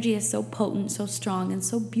 that energy is so potent, so strong, and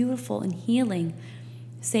so beautiful and healing.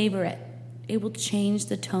 Savor it. It will change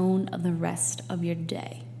the tone of the rest of your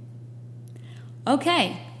day.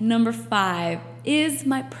 Okay, number 5 is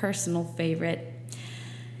my personal favorite.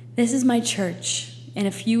 This is my church, and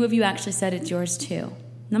a few of you actually said it's yours too.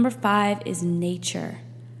 Number 5 is nature.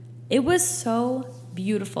 It was so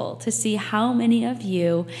beautiful to see how many of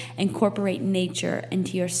you incorporate nature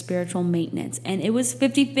into your spiritual maintenance, and it was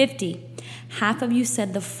 50-50. Half of you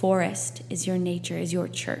said the forest is your nature, is your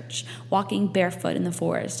church. Walking barefoot in the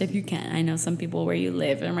forest, if you can. I know some people where you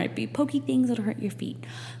live, there might be pokey things that'll hurt your feet.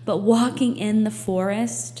 But walking in the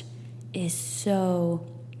forest is so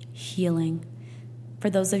healing. For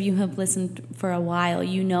those of you who have listened for a while,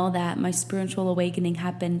 you know that my spiritual awakening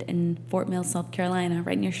happened in Fort Mill, South Carolina,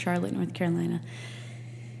 right near Charlotte, North Carolina.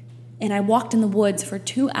 And I walked in the woods for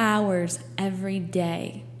 2 hours every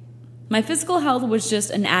day. My physical health was just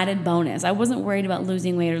an added bonus. I wasn't worried about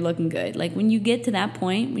losing weight or looking good. Like when you get to that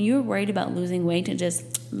point, when you're worried about losing weight to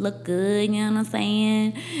just look good, you know what I'm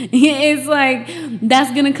saying? It's like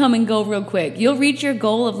that's going to come and go real quick. You'll reach your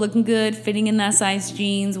goal of looking good, fitting in that size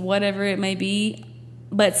jeans, whatever it may be,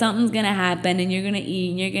 but something's going to happen and you're going to eat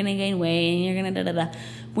and you're going to gain weight and you're going to da-da-da.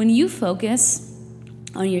 When you focus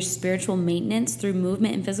on your spiritual maintenance through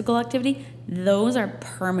movement and physical activity, those are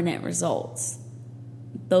permanent results.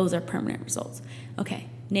 Those are permanent results. Okay,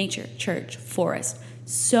 nature, church, forest.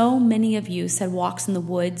 So many of you said walks in the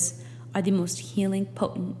woods are the most healing,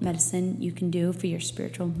 potent medicine you can do for your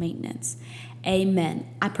spiritual maintenance. Amen.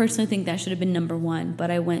 I personally think that should have been number one, but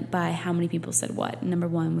I went by how many people said what. Number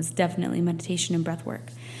one was definitely meditation and breath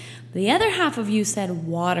work. The other half of you said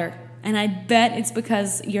water. And I bet it's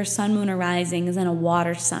because your sun, moon, or rising is in a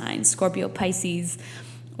water sign, Scorpio, Pisces,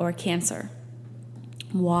 or Cancer.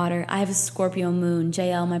 Water. I have a Scorpio moon.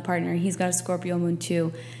 JL, my partner, he's got a Scorpio moon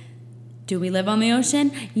too. Do we live on the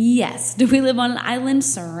ocean? Yes. Do we live on an island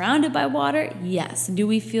surrounded by water? Yes. Do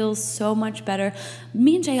we feel so much better?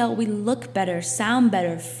 Me and JL, we look better, sound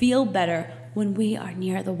better, feel better when we are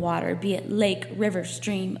near the water, be it lake, river,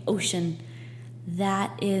 stream, ocean.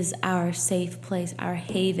 That is our safe place, our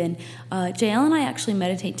haven. JL and I actually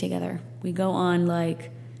meditate together. We go on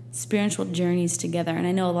like spiritual journeys together. And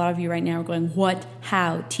I know a lot of you right now are going, what,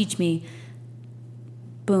 how, teach me.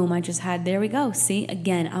 Boom, there we go. See,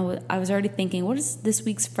 again, I was already thinking, what is this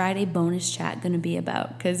week's Friday bonus chat going to be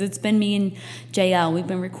about? Because it's been me and JL. We've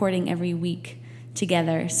been recording every week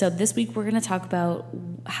together. So this week we're going to talk about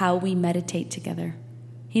how we meditate together.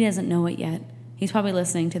 He doesn't know it yet. He's probably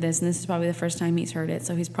listening to this, and this is probably the first time he's heard it.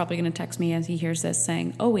 So he's probably going to text me as he hears this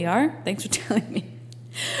saying, oh, we are? Thanks for telling me.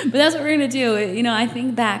 But that's what we're going to do. You know, I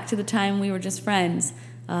think back to the time we were just friends,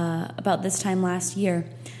 about this time last year.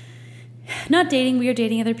 Not dating, we were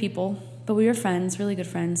dating other people, but we were friends, really good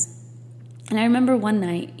friends. And I remember one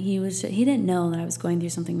night, he didn't know that I was going through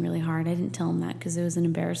something really hard. I didn't tell him that because it was an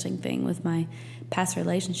embarrassing thing with my past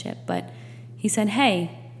relationship. But he said,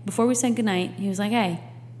 hey, before we said goodnight, he was like, hey,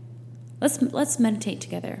 let's meditate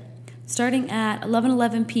together. Starting at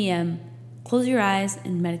 11:11 p.m., close your eyes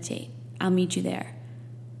and meditate. I'll meet you there.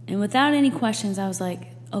 And without any questions, I was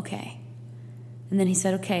like, okay. And then he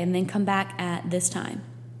said, okay, and then come back at this time.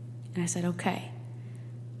 And I said, okay.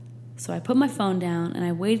 So I put my phone down and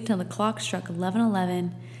I waited till the clock struck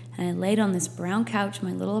 11:11, and I laid on this brown couch in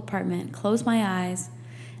my little apartment, closed my eyes,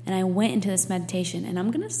 and I went into this meditation. And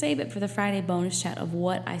I'm going to save it for the Friday bonus chat of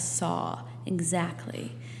what I saw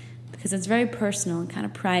exactly, because it's very personal and kind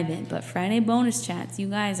of private. But Friday bonus chats, you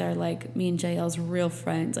guys are like me and JL's real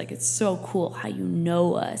friends. Like, it's so cool how you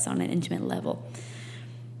know us on an intimate level.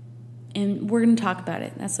 And we're going to talk about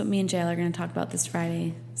it. That's what me and JL are going to talk about this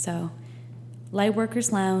Friday. So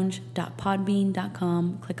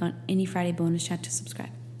lightworkerslounge.podbean.com. Click on any Friday bonus chat to subscribe.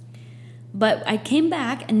 But I came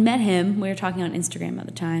back and met him. We were talking on Instagram at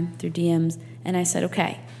the time through DMs. And I said,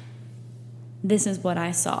 okay, this is what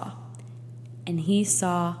I saw. And he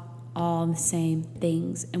saw all the same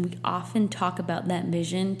things. And we often talk about that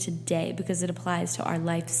vision today because it applies to our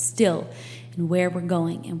life still and where we're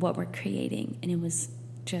going and what we're creating. And it was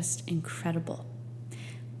just incredible.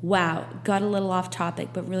 Wow, got a little off topic,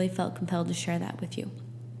 but really felt compelled to share that with you.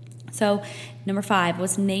 So, number 5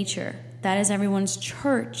 was nature. That is everyone's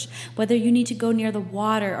church. Whether you need to go near the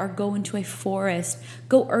water or go into a forest,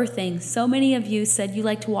 go earthing. So many of you said you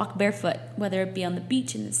like to walk barefoot, whether it be on the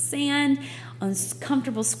beach in the sand, on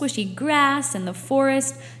comfortable squishy grass in the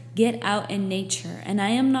forest. Get out in nature. And I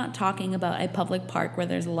am not talking about a public park where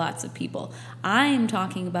there's lots of people. I am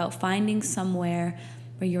talking about finding somewhere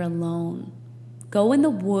where you're alone. Go in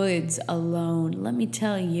the woods alone. Let me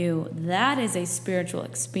tell you, that is a spiritual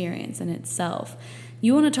experience in itself.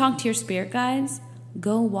 You want to talk to your spirit guides?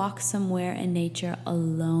 Go walk somewhere in nature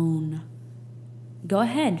alone. Go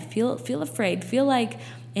ahead. Feel afraid. Feel like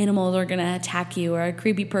animals are going to attack you or a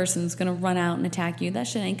creepy person's going to run out and attack you. That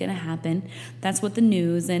shit ain't going to happen. That's what the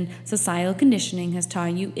news and societal conditioning has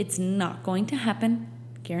taught you. It's not going to happen.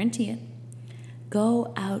 Guarantee it.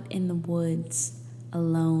 Go out in the woods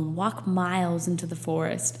alone. Walk miles into the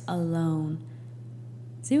forest alone.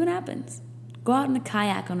 See what happens. Go out in a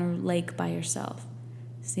kayak on a lake by yourself.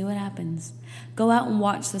 See what happens. Go out and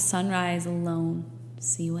watch the sunrise alone.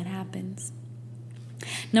 See what happens.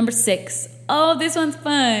 Number 6. Oh, this one's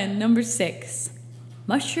fun. Number 6.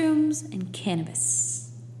 Mushrooms and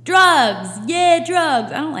cannabis. Drugs. Yeah,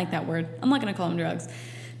 drugs. I don't like that word. I'm not going to call them drugs.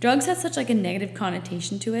 Drugs has such like a negative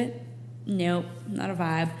connotation to it. Nope, not a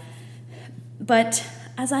vibe. But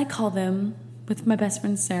as I call them, with my best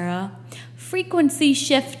friend Sarah. Frequency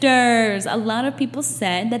shifters. A lot of people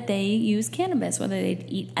said that they use cannabis, whether they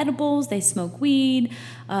eat edibles, they smoke weed,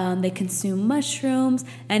 they consume mushrooms.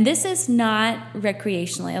 And this is not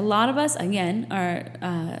recreationally. A lot of us, again,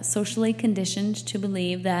 are socially conditioned to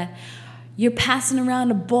believe that you're passing around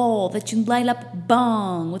a bowl, that you light up a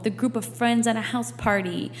bong with a group of friends at a house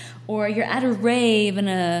party, or you're at a rave in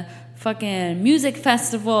a fucking music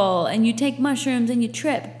festival and you take mushrooms and you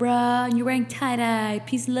trip, bruh, and you're wearing tie-dye,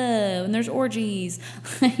 peace, love, and there's orgies.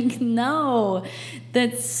 Like, no,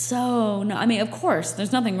 that's so, no. I mean, of course,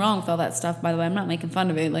 there's nothing wrong with all that stuff, by the way. I'm not making fun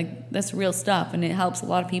of it. Like, that's real stuff, and it helps a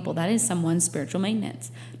lot of people. That is someone's spiritual maintenance.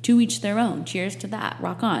 To each their own. Cheers to that.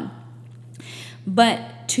 Rock on.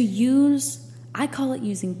 But to use, I call it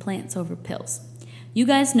using plants over pills. You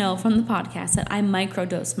guys know from the podcast that I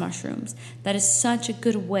microdose mushrooms. That is such a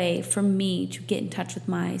good way for me to get in touch with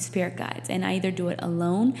my spirit guides. And I either do it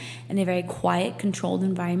alone in a very quiet, controlled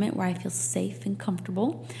environment where I feel safe and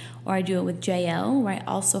comfortable, or I do it with JL where I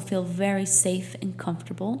also feel very safe and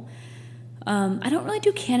comfortable. I don't really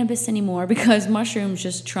do cannabis anymore because mushrooms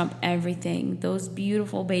just trump everything. Those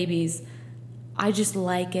beautiful babies, I just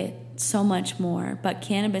like it so much more. But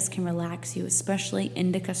cannabis can relax you, especially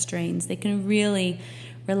indica strains. They can really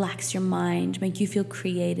relax your mind, make you feel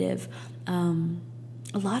creative. A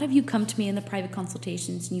lot of you come to me in the private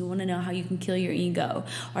consultations and you want to know how you can kill your ego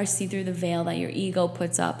or see through the veil that your ego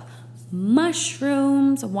puts up.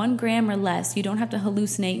 Mushrooms, 1 gram or less. You don't have to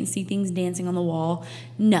hallucinate and see things dancing on the wall.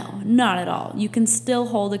 No, not at all. You can still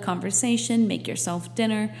hold a conversation, make yourself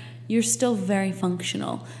dinner. You're still very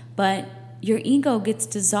functional, but your ego gets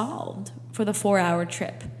dissolved for the 4-hour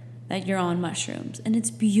trip that you're on mushrooms. And it's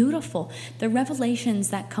beautiful. The revelations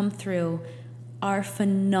that come through are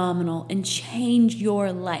phenomenal and change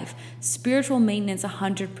your life. Spiritual maintenance,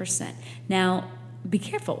 100%. Now, be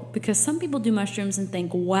careful, because some people do mushrooms and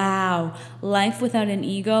think, wow, life without an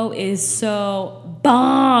ego is so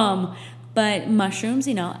bomb. But mushrooms,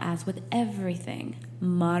 as with everything,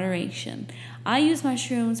 moderation. I use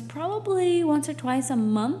mushrooms probably once or twice a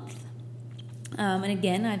month. And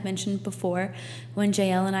again, I've mentioned before, when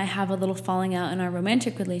JL and I have a little falling out in our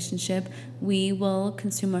romantic relationship, we will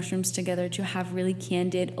consume mushrooms together to have really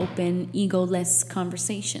candid, open, ego-less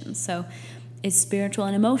conversations. So it's spiritual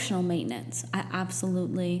and emotional maintenance. I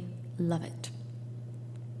absolutely love it.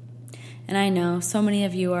 And I know so many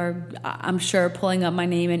of you are, I'm sure, pulling up my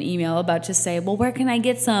name and email about to say, well, where can I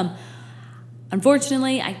get some?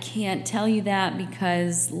 Unfortunately, I can't tell you that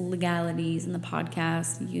because legalities in the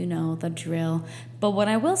podcast, you know the drill. But what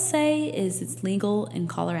I will say is it's legal in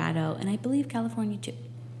Colorado, and I believe California too.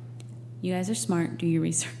 You guys are smart. Do your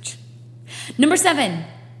research. Number 7.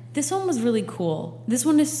 This one was really cool. This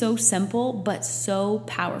one is so simple, but so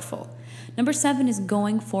powerful. Number 7 is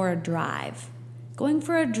going for a drive. Going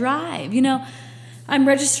for a drive. I'm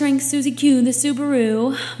registering Susie Q, the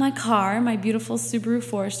Subaru, my car, my beautiful Subaru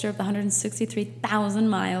Forester with 163,000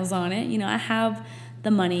 miles on it. I have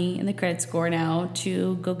the money and the credit score now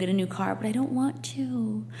to go get a new car, but I don't want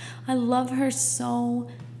to. I love her so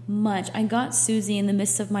much. I got Susie in the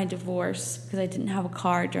midst of my divorce because I didn't have a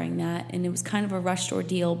car during that, and it was kind of a rushed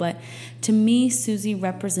ordeal, but to me, Susie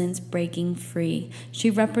represents breaking free. She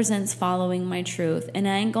represents following my truth, and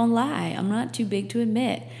I ain't gonna lie, I'm not too big to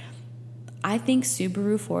admit, I think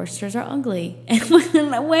Subaru Foresters are ugly. And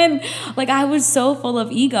when I was so full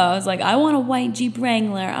of ego, I was like, I want a white Jeep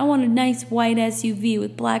Wrangler. I want a nice white SUV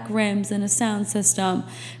with black rims and a sound system.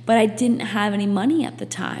 But I didn't have any money at the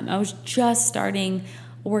time. I was just starting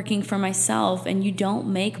working for myself, and you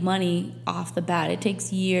don't make money off the bat. It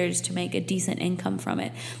takes years to make a decent income from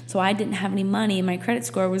it. So I didn't have any money, and my credit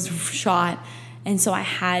score was shot. And so I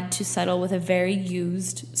had to settle with a very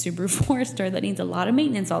used Subaru Forester that needs a lot of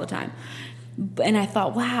maintenance all the time. And I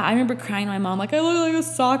thought, wow, I remember crying to my mom, like, I look like a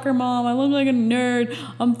soccer mom. I look like a nerd.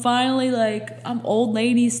 I'm finally I'm old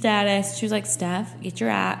lady status. She was like, Steph, get your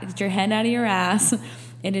head out of your ass.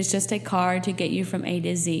 It is just a car to get you from A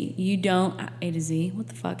to Z. You don't, A to Z? What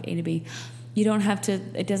the fuck, A to B? You don't have to,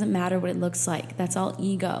 it doesn't matter what it looks like. That's all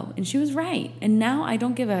ego. And she was right. And now I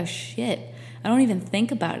don't give a shit. I don't even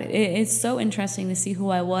think about it. It's so interesting to see who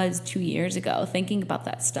I was 2 years ago thinking about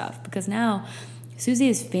that stuff, because now Susie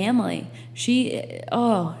is family.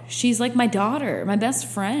 She's like my daughter, my best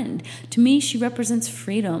friend. To me, she represents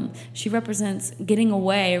freedom. She represents getting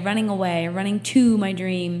away, running to my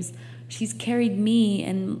dreams. She's carried me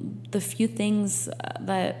and the few things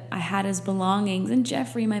that I had as belongings, and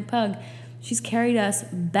Jeffrey, my pug. She's carried us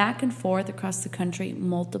back and forth across the country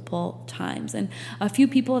multiple times. And a few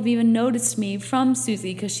people have even noticed me from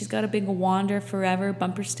Susie because she's got a big Wander Forever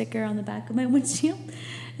bumper sticker on the back of my windshield.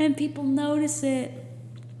 and people notice it.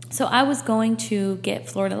 So I was going to get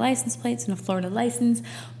Florida license plates and a Florida license.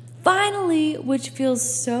 Finally, which feels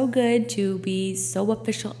so good to be so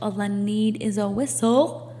official. All I need is a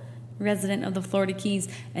whistle. Resident of the Florida Keys.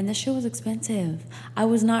 And this shit was expensive. I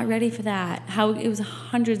was not ready for that. It was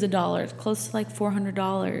hundreds of dollars, close to like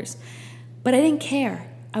 $400. But I didn't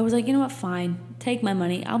care. I was like, you know what, fine. Take my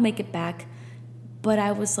money. I'll make it back. But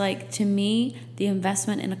I was like, to me, the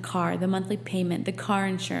investment in a car, the monthly payment, the car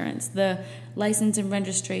insurance, the license and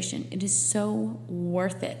registration, it is so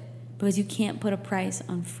worth it because you can't put a price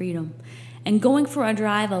on freedom. And going for a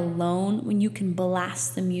drive alone when you can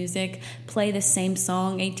blast the music, play the same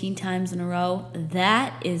song 18 times in a row,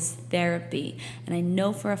 that is therapy. And I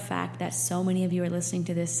know for a fact that so many of you are listening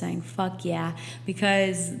to this saying, fuck yeah,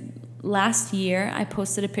 because last year I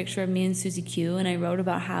posted a picture of me and Susie Q and I wrote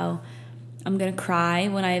about how I'm going to cry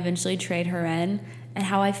when I eventually trade her in, and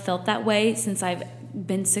how I felt that way since I've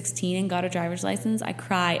been 16 and got a driver's license. I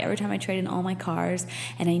cry every time I trade in all my cars,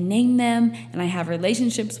 and I name them, and I have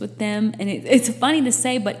relationships with them. And it's funny to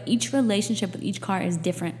say, but each relationship with each car is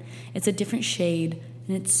different. It's a different shade,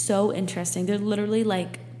 and it's so interesting. They're literally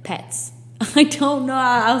like pets. I don't know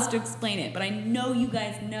how else to explain it, but I know you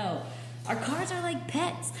guys know. Our cars are like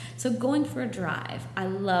pets. So going for a drive, I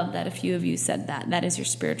love that a few of you said that. That is your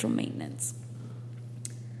spiritual maintenance.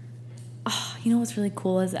 Oh, you know what's really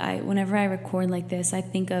cool is whenever I record like this, I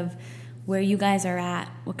think of where you guys are at,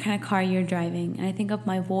 what kind of car you're driving, and I think of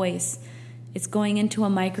my voice. It's going into a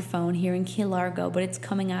microphone here in Key Largo, but it's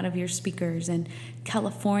coming out of your speakers in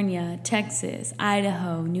California, Texas,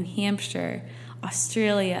 Idaho, New Hampshire,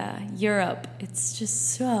 Australia, Europe. It's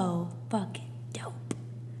just so fucking dope.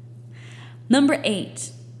 Number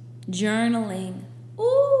 8, journaling.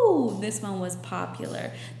 Ooh, this one was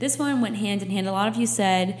popular. This one went hand in hand. A lot of you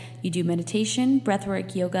said you do meditation,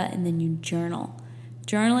 breathwork, yoga, and then you journal.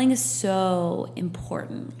 Journaling is so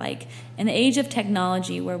important. Like in the age of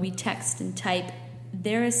technology where we text and type,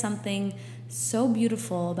 there is something so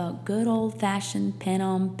beautiful about good old-fashioned pen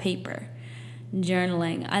on paper.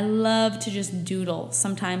 Journaling. I love to just doodle.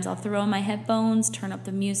 Sometimes I'll throw in my headphones, turn up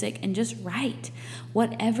the music, and just write.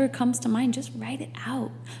 Whatever comes to mind, just write it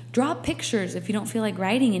out. Draw pictures if you don't feel like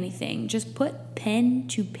writing anything. Just put pen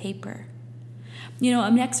to paper. You know,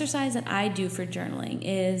 an exercise that I do for journaling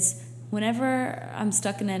is whenever I'm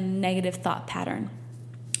stuck in a negative thought pattern,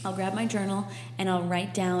 I'll grab my journal and I'll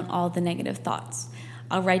write down all the negative thoughts.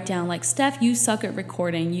 I'll write down like, Steph, you suck at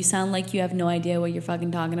recording. You sound like you have no idea what you're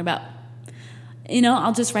fucking talking about. You know,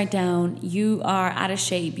 I'll just write down, you are out of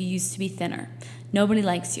shape. You used to be thinner. Nobody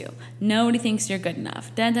likes you. Nobody thinks you're good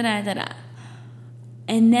enough. Da, da, da, da, da.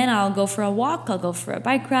 And then I'll go for a walk. I'll go for a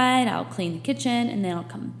bike ride. I'll clean the kitchen. And then I'll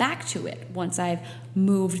come back to it once I've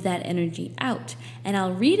moved that energy out. And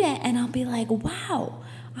I'll read it and I'll be like, wow,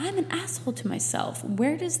 I'm an asshole to myself.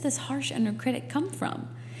 Where does this harsh inner critic come from?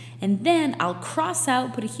 And then I'll cross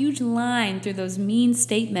out, put a huge line through those mean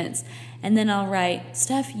statements. And then I'll write,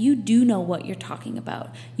 Steph, you do know what you're talking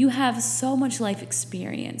about. You have so much life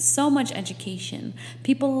experience, so much education.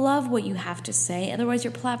 People love what you have to say. Otherwise,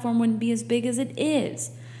 your platform wouldn't be as big as it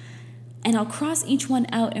is. And I'll cross each one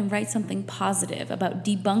out and write something positive about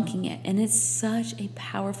debunking it. And it's such a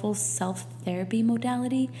powerful self-therapy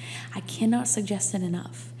modality. I cannot suggest it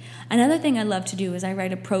enough. Another thing I love to do is I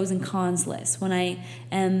write a pros and cons list. When I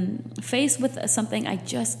am faced with something I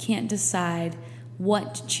just can't decide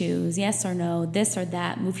what to choose, yes or no, this or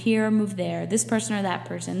that, move here or move there, this person or that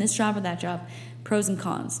person, this job or that job, pros and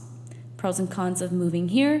cons. Pros and cons of moving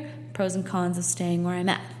here, pros and cons of staying where I'm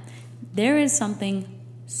at. There is something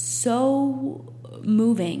so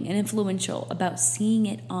moving and influential about seeing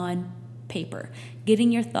it on paper,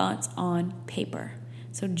 getting your thoughts on paper.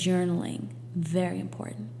 So journaling, very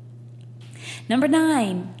important. Number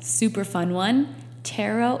 9, super fun one,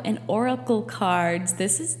 tarot and oracle cards.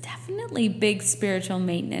 This is definitely big spiritual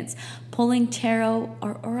maintenance. Pulling tarot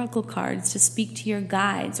or oracle cards to speak to your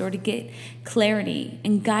guides or to get clarity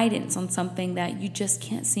and guidance on something that you just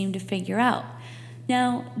can't seem to figure out.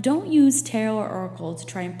 Now, don't use tarot or oracle to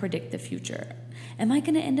try and predict the future. Am I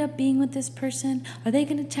going to end up being with this person? Are they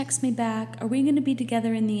going to text me back? Are we going to be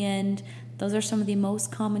together in the end? Those are some of the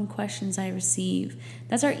most common questions I receive.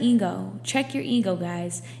 That's our ego. Check your ego,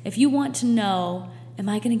 guys. If you want to know, am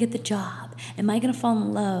I going to get the job? Am I going to fall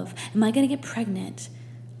in love? Am I going to get pregnant?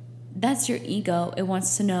 That's your ego. It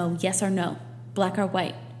wants to know yes or no, black or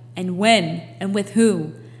white, and when, and with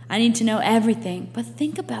who. I need to know everything, but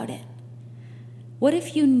think about it. What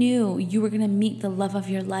if you knew you were going to meet the love of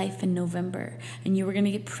your life in November, and you were going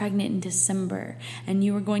to get pregnant in December, and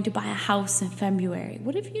you were going to buy a house in February?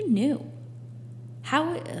 What if you knew?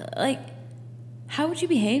 How How would you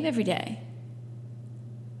behave every day?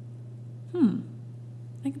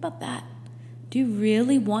 Think about that. Do you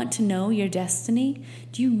really want to know your destiny?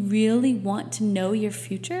 Do you really want to know your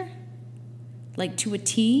future? Like to a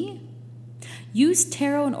T? Use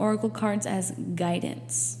tarot and oracle cards as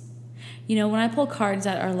guidance. You know, when I pull cards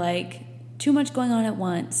that are like, too much going on at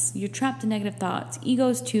once, you're trapped in negative thoughts,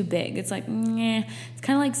 ego's too big, it's like, meh. It's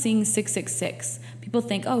kind of like seeing 666. People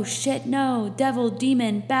think, oh shit, no, devil,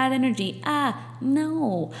 demon, bad energy.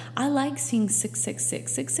 No. I like seeing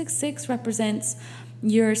 666. 666 represents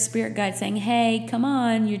your spirit guide saying, hey, come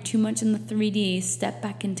on, you're too much in the 3D. Step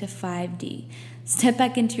back into 5D. Step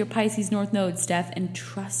back into your Pisces North Node, Steph, and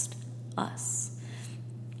trust us.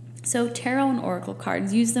 So tarot and oracle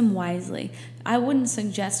cards, use them wisely. I wouldn't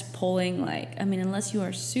suggest pulling unless you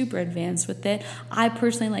are super advanced with it. I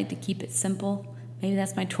personally like to keep it simple. Maybe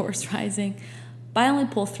that's my Taurus rising. But I only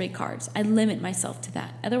pull 3 cards. I limit myself to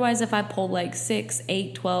that. Otherwise, if I pull like 6,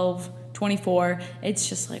 8, 12, 24, it's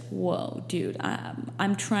just like, whoa, dude,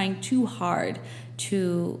 I'm trying too hard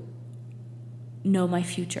to know my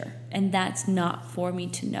future. And that's not for me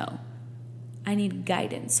to know. I need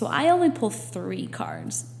guidance. So I only pull 3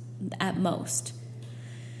 cards at most.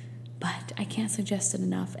 But I can't suggest it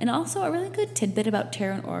enough. And also a really good tidbit about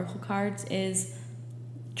tarot and oracle cards is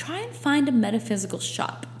try and find a metaphysical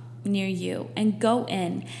shop near you and go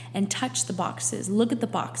in and touch the boxes. Look at the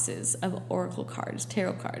boxes of oracle cards,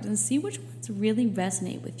 tarot cards, and see which ones really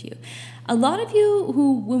resonate with you. A lot of you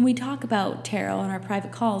who, when we talk about tarot on our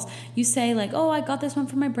private calls, you say like, oh, I got this one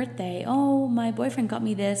for my birthday. Oh, my boyfriend got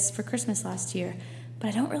me this for Christmas last year. But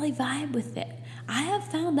I don't really vibe with it. I have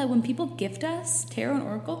found that when people gift us tarot and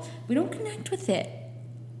oracle, we don't connect with it.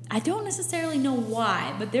 I don't necessarily know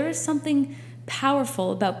why, but there is something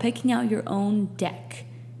powerful about picking out your own deck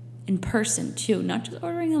in person too, not just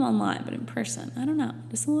ordering them online, but in person. I don't know,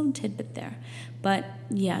 just a little tidbit there. But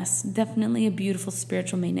yes, definitely a beautiful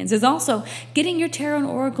spiritual maintenance. There's also getting your tarot and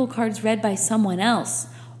oracle cards read by someone else.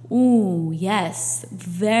 Ooh, yes,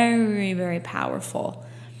 very, very powerful.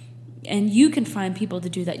 And you can find people to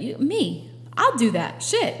do that. I'll do that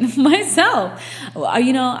shit myself. I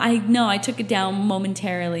know I took it down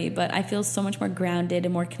momentarily, but I feel so much more grounded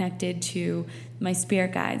and more connected to my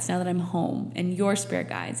spirit guides now that I'm home, and your spirit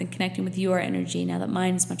guides, and connecting with your energy now that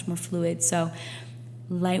mine is much more fluid. So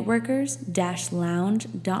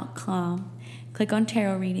lightworkers-lounge.com, click on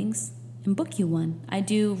tarot readings and book you one. I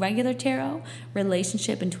do regular tarot,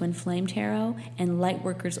 relationship and twin flame tarot, and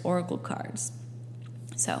lightworkers oracle cards.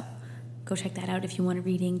 So go check that out if you want a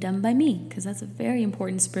reading done by me, because that's a very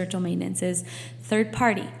important spiritual maintenance, is third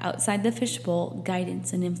party, outside the fishbowl,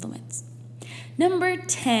 guidance and influence. Number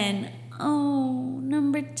 10,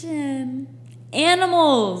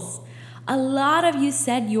 animals. A lot of you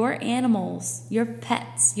said your animals, your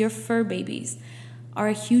pets, your fur babies are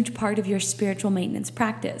a huge part of your spiritual maintenance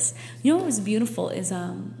practice. You know what was beautiful is,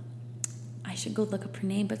 I should go look up her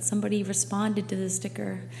name, but somebody responded to the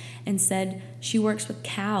sticker and said she works with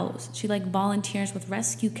cows. She volunteers with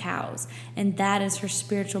rescue cows, and that is her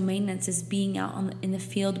spiritual maintenance, is being out in the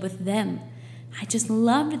field with them. I just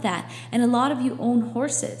loved that. And a lot of you own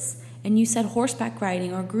horses, and you said horseback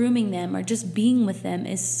riding or grooming them or just being with them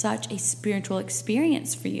is such a spiritual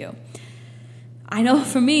experience for you. I know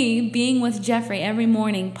for me, being with Jeffrey every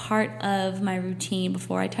morning, part of my routine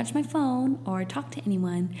before I touch my phone or talk to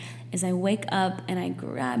anyone is I wake up and I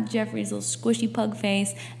grab Jeffrey's little squishy pug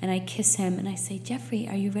face and I kiss him and I say, Jeffrey,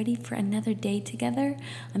 are you ready for another day together?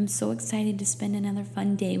 I'm so excited to spend another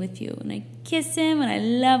fun day with you. And I kiss him and I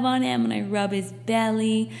love on him and I rub his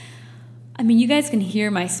belly. I mean, you guys can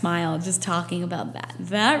hear my smile just talking about that.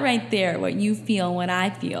 That right there, what you feel, what I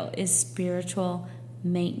feel, is spiritual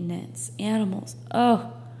maintenance. Animals.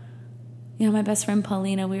 My best friend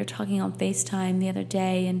Paulina, we were talking on FaceTime the other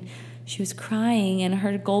day, and she was crying, and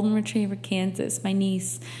her golden retriever, Kansas, my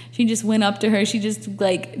niece, she just went up to her. She just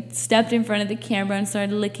stepped in front of the camera and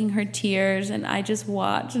started licking her tears, and I just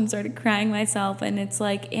watched and started crying myself. And it's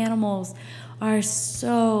like animals are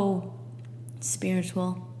so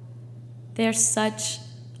spiritual. They're such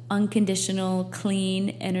unconditional,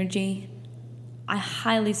 clean energy. I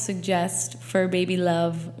highly suggest fur baby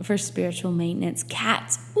love for spiritual maintenance.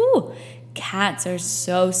 Cats. Cats are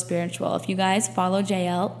so spiritual. If you guys follow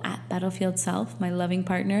JL at Battlefield Self, my loving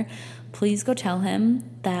partner, please go tell him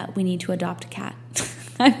that we need to adopt a cat.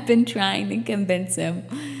 I've been trying to convince him.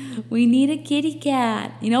 We need a kitty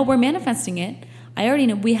cat. We're manifesting it. I already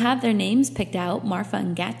know. We have their names picked out, Marfa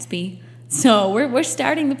and Gatsby. So we're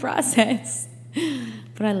starting the process.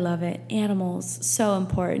 but I love it. Animals, so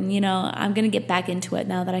important. I'm going to get back into it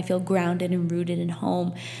now that I feel grounded and rooted in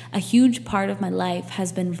home. A huge part of my life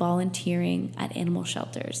has been volunteering at animal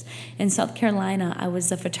shelters. In South Carolina, I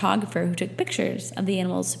was a photographer who took pictures of the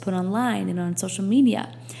animals to put online and on social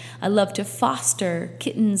media. I love to foster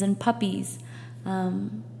kittens and puppies.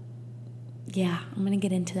 I'm going to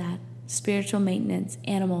get into that. Spiritual maintenance,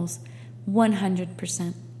 animals,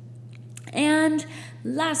 100%. And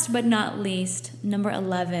last but not least, number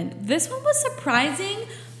 11. This one was surprising,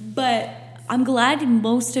 but I'm glad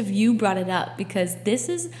most of you brought it up because this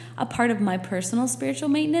is a part of my personal spiritual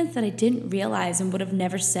maintenance that I didn't realize and would have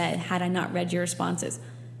never said had I not read your responses.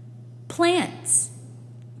 Plants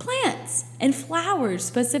and flowers,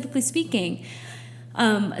 specifically speaking.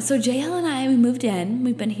 So JL and I, we moved in.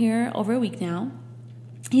 We've been here over a week now.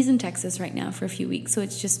 He's in Texas right now for a few weeks, so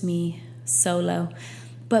it's just me solo.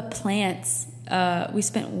 But plants, we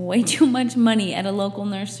spent way too much money at a local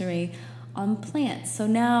nursery on plants. So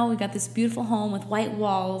now we got this beautiful home with white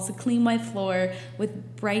walls, a clean white floor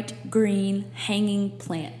with bright green hanging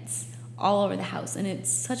plants all over the house. And it's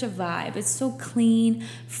such a vibe. It's so clean,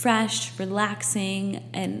 fresh, relaxing,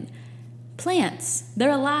 and plants,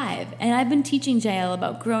 they're alive. And I've been teaching JL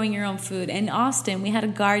about growing your own food. In Austin, we had a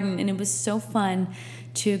garden, and it was so fun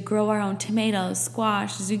to grow our own tomatoes,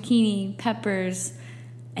 squash, zucchini, peppers.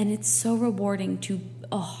 And it's so rewarding to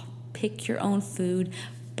pick your own food,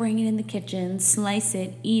 bring it in the kitchen, slice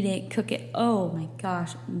it, eat it, cook it. Oh my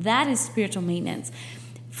gosh, that is spiritual maintenance.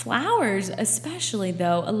 Flowers especially,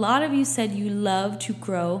 though. A lot of you said you love to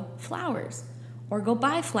grow flowers or go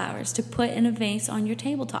buy flowers to put in a vase on your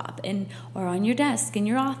tabletop or on your desk in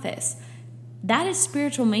your office. That is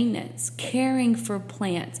spiritual maintenance, caring for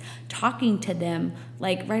plants, talking to them.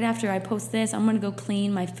 Like right after I post this, I'm going to go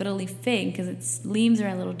clean my fiddle leaf fig because its leaves are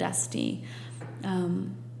a little dusty.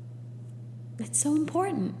 It's so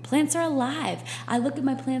important. Plants are alive. I look at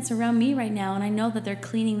my plants around me right now, and I know that they're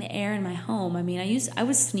cleaning the air in my home. I mean, I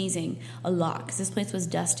was sneezing a lot because this place was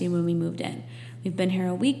dusty when we moved in. We've been here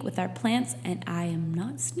a week with our plants, and I am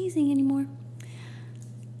not sneezing anymore.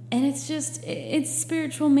 And it's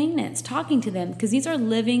spiritual maintenance, talking to them, because these are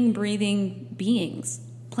living, breathing beings,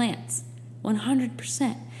 plants,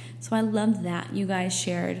 100%. So I loved that you guys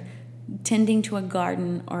shared tending to a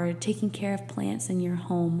garden or taking care of plants in your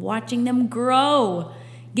home, watching them grow,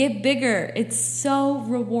 get bigger. It's so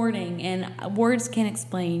rewarding, and words can't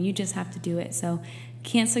explain. You just have to do it. So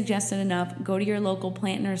can't suggest it enough. Go to your local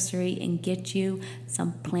plant nursery and get you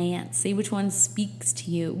some plants. See which one speaks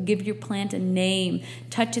to you. Give your plant a name.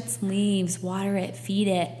 Touch its leaves. Water it. Feed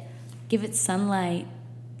it. Give it sunlight.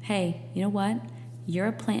 Hey, you know what? You're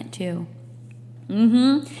a plant too.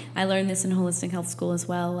 I learned this in holistic health school as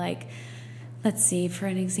well. Like, let's see, for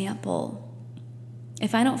an example,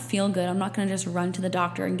 if I don't feel good, I'm not going to just run to the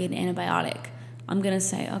doctor and get an antibiotic. I'm going to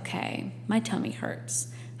say, okay, my tummy hurts.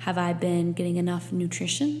 Have I been getting enough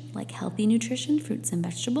nutrition, like healthy nutrition, fruits and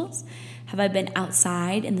vegetables? Have I been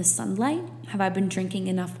outside in the sunlight? Have I been drinking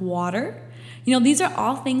enough water? These are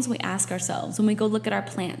all things we ask ourselves when we go look at our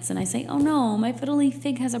plants. And I say, oh no, my fiddle leaf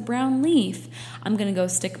fig has a brown leaf. I'm going to go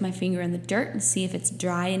stick my finger in the dirt and see if it's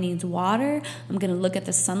dry and needs water. I'm going to look at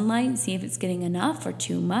the sunlight and see if it's getting enough or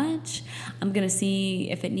too much. I'm going to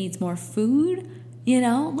see if it needs more food.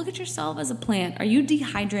 Look at yourself as a plant. Are you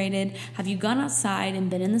dehydrated? Have you gone outside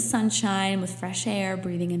and been in the sunshine with fresh air,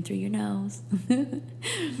 breathing in through your nose?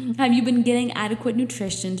 Have you been getting adequate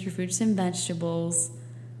nutrition through fruits and vegetables?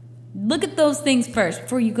 Look at those things first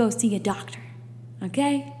before you go see a doctor.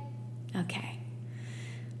 Okay? Okay.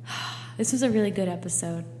 This was a really good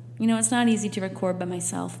episode. It's not easy to record by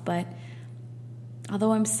myself, but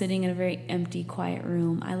although I'm sitting in a very empty, quiet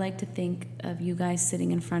room, I like to think of you guys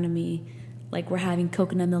sitting in front of me like we're having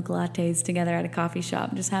coconut milk lattes together at a coffee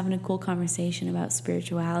shop, just having a cool conversation about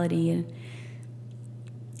spirituality and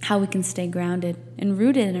how we can stay grounded and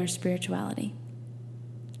rooted in our spirituality.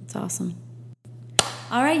 It's awesome.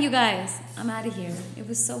 All right, you guys, I'm out of here. It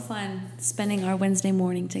was so fun spending our Wednesday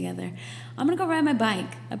morning together. I'm going to go ride my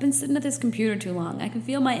bike. I've been sitting at this computer too long. I can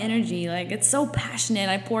feel my energy. Like, it's so passionate.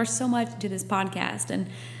 I pour so much into this podcast, and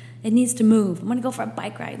it needs to move. I'm going to go for a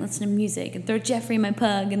bike ride, listen to music, and throw Jeffrey, my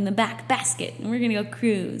pug, in the back basket. And we're going to go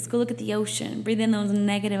cruise, go look at the ocean, breathe in those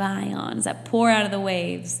negative ions that pour out of the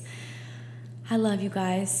waves. I love you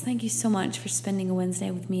guys. Thank you so much for spending a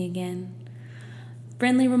Wednesday with me again.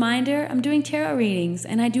 Friendly reminder, I'm doing tarot readings,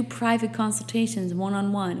 and I do private consultations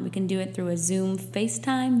one-on-one. We can do it through a Zoom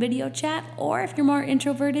FaceTime video chat, or if you're more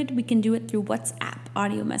introverted, we can do it through WhatsApp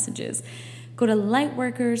audio messages. Go to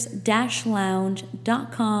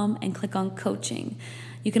lightworkers-lounge.com and click on coaching.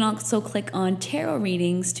 You can also click on tarot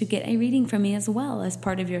readings to get a reading from me as well as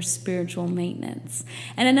part of your spiritual maintenance.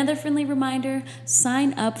 And another friendly reminder,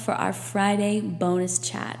 sign up for our Friday bonus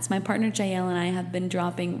chats. My partner Jael and I have been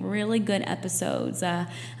dropping really good episodes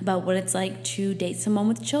about what it's like to date someone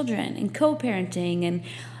with children and co-parenting and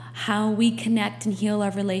how we connect and heal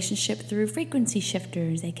our relationship through frequency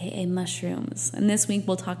shifters, aka mushrooms. And this week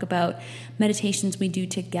we'll talk about meditations we do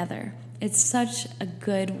together. It's such a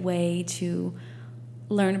good way to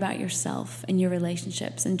learn about yourself and your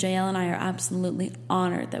relationships. And Jael and I are absolutely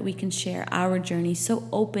honored that we can share our journey so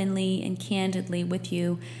openly and candidly with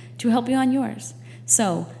you to help you on yours.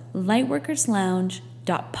 So,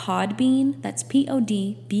 lightworkerslounge.podbean, that's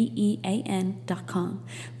podbean.com.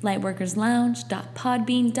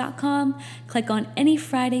 lightworkerslounge.podbean.com. Click on any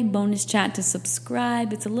Friday bonus chat to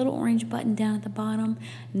subscribe. It's a little orange button down at the bottom,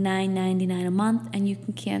 $9.99 a month, and you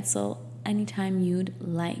can cancel anytime you'd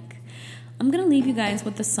like. I'm going to leave you guys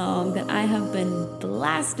with a song that I have been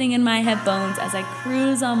blasting in my headphones as I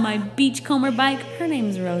cruise on my Beachcomber bike. Her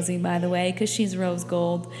name's Rosie, by the way, because she's rose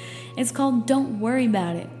gold. It's called Don't Worry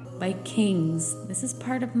About It by Kings. This is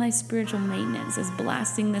part of my spiritual maintenance, is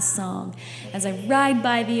blasting this song as I ride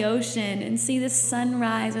by the ocean and see the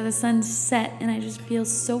sunrise or the sunset, and I just feel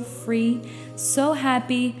so free, so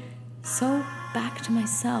happy, so back to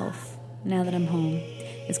myself now that I'm home.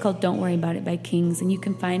 It's called Don't Worry About It by Kings, and you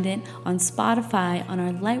can find it on Spotify on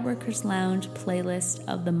our Lightworkers Lounge playlist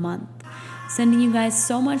of the month. Sending you guys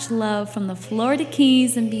so much love from the Florida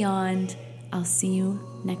Keys and beyond. I'll see you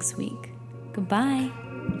next week. Goodbye.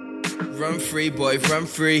 Run free, boy, run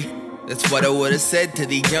free. That's what I would have said to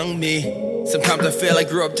the young me. Sometimes I feel I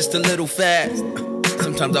grew up just a little fast.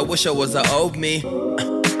 Sometimes I wish I was the old me.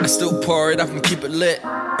 I still pour it up and keep it lit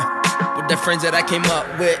with the friends that I came up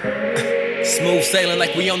with. Smooth sailing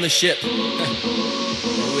like we on the ship.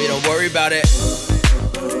 We don't worry about it.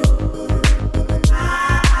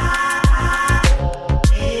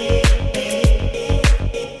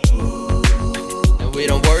 And we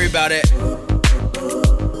don't worry about it.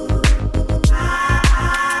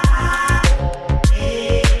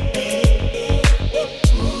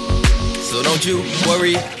 So don't you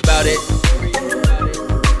worry about it.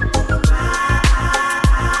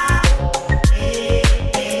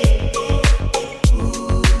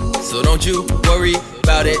 So don't you worry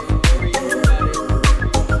about it.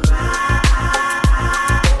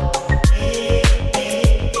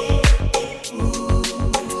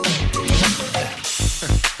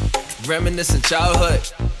 Reminiscing childhood,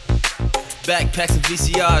 backpacks and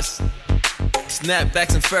VCRs,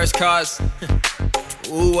 snapbacks and first cars.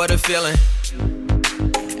 Ooh, what a feeling.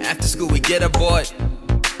 After school we get aboard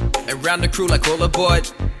and round the crew like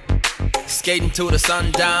rollerboard, skating till the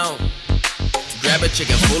sun down. Grab a chick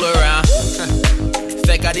and fool around.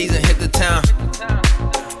 Fake IDs and hit the town.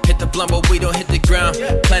 Hit the blunt but we don't hit the ground.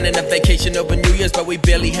 Planning a vacation over New Year's, but we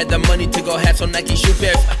barely had the money to go have some Nike shoe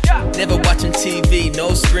pairs. Never watching TV,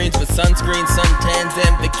 no screens but sunscreen, suntans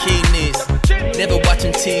and bikinis. Never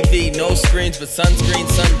watching TV, no screens but sunscreen,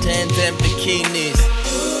 suntans and bikinis.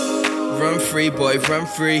 Run free, boy, run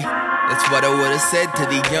free. That's what I would have said to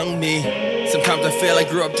the young me. Sometimes I feel I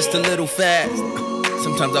grew up just a little fast.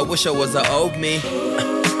 Sometimes I wish I was the old me.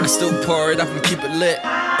 I still pour it up and keep it lit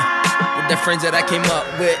with the friends that I came up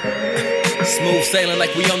with. Smooth sailing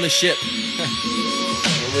like we on the ship.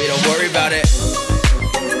 We don't worry about it.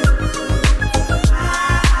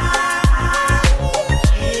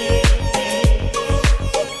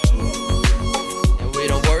 And we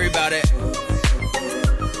don't worry about it.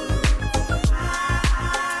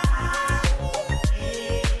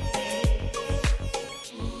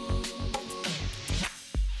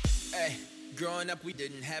 Growing up, we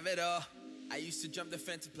didn't have it all. I used to jump the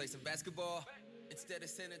fence and play some basketball. Instead of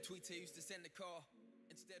sending tweets, I used to send a call.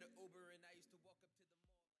 Instead of Uber.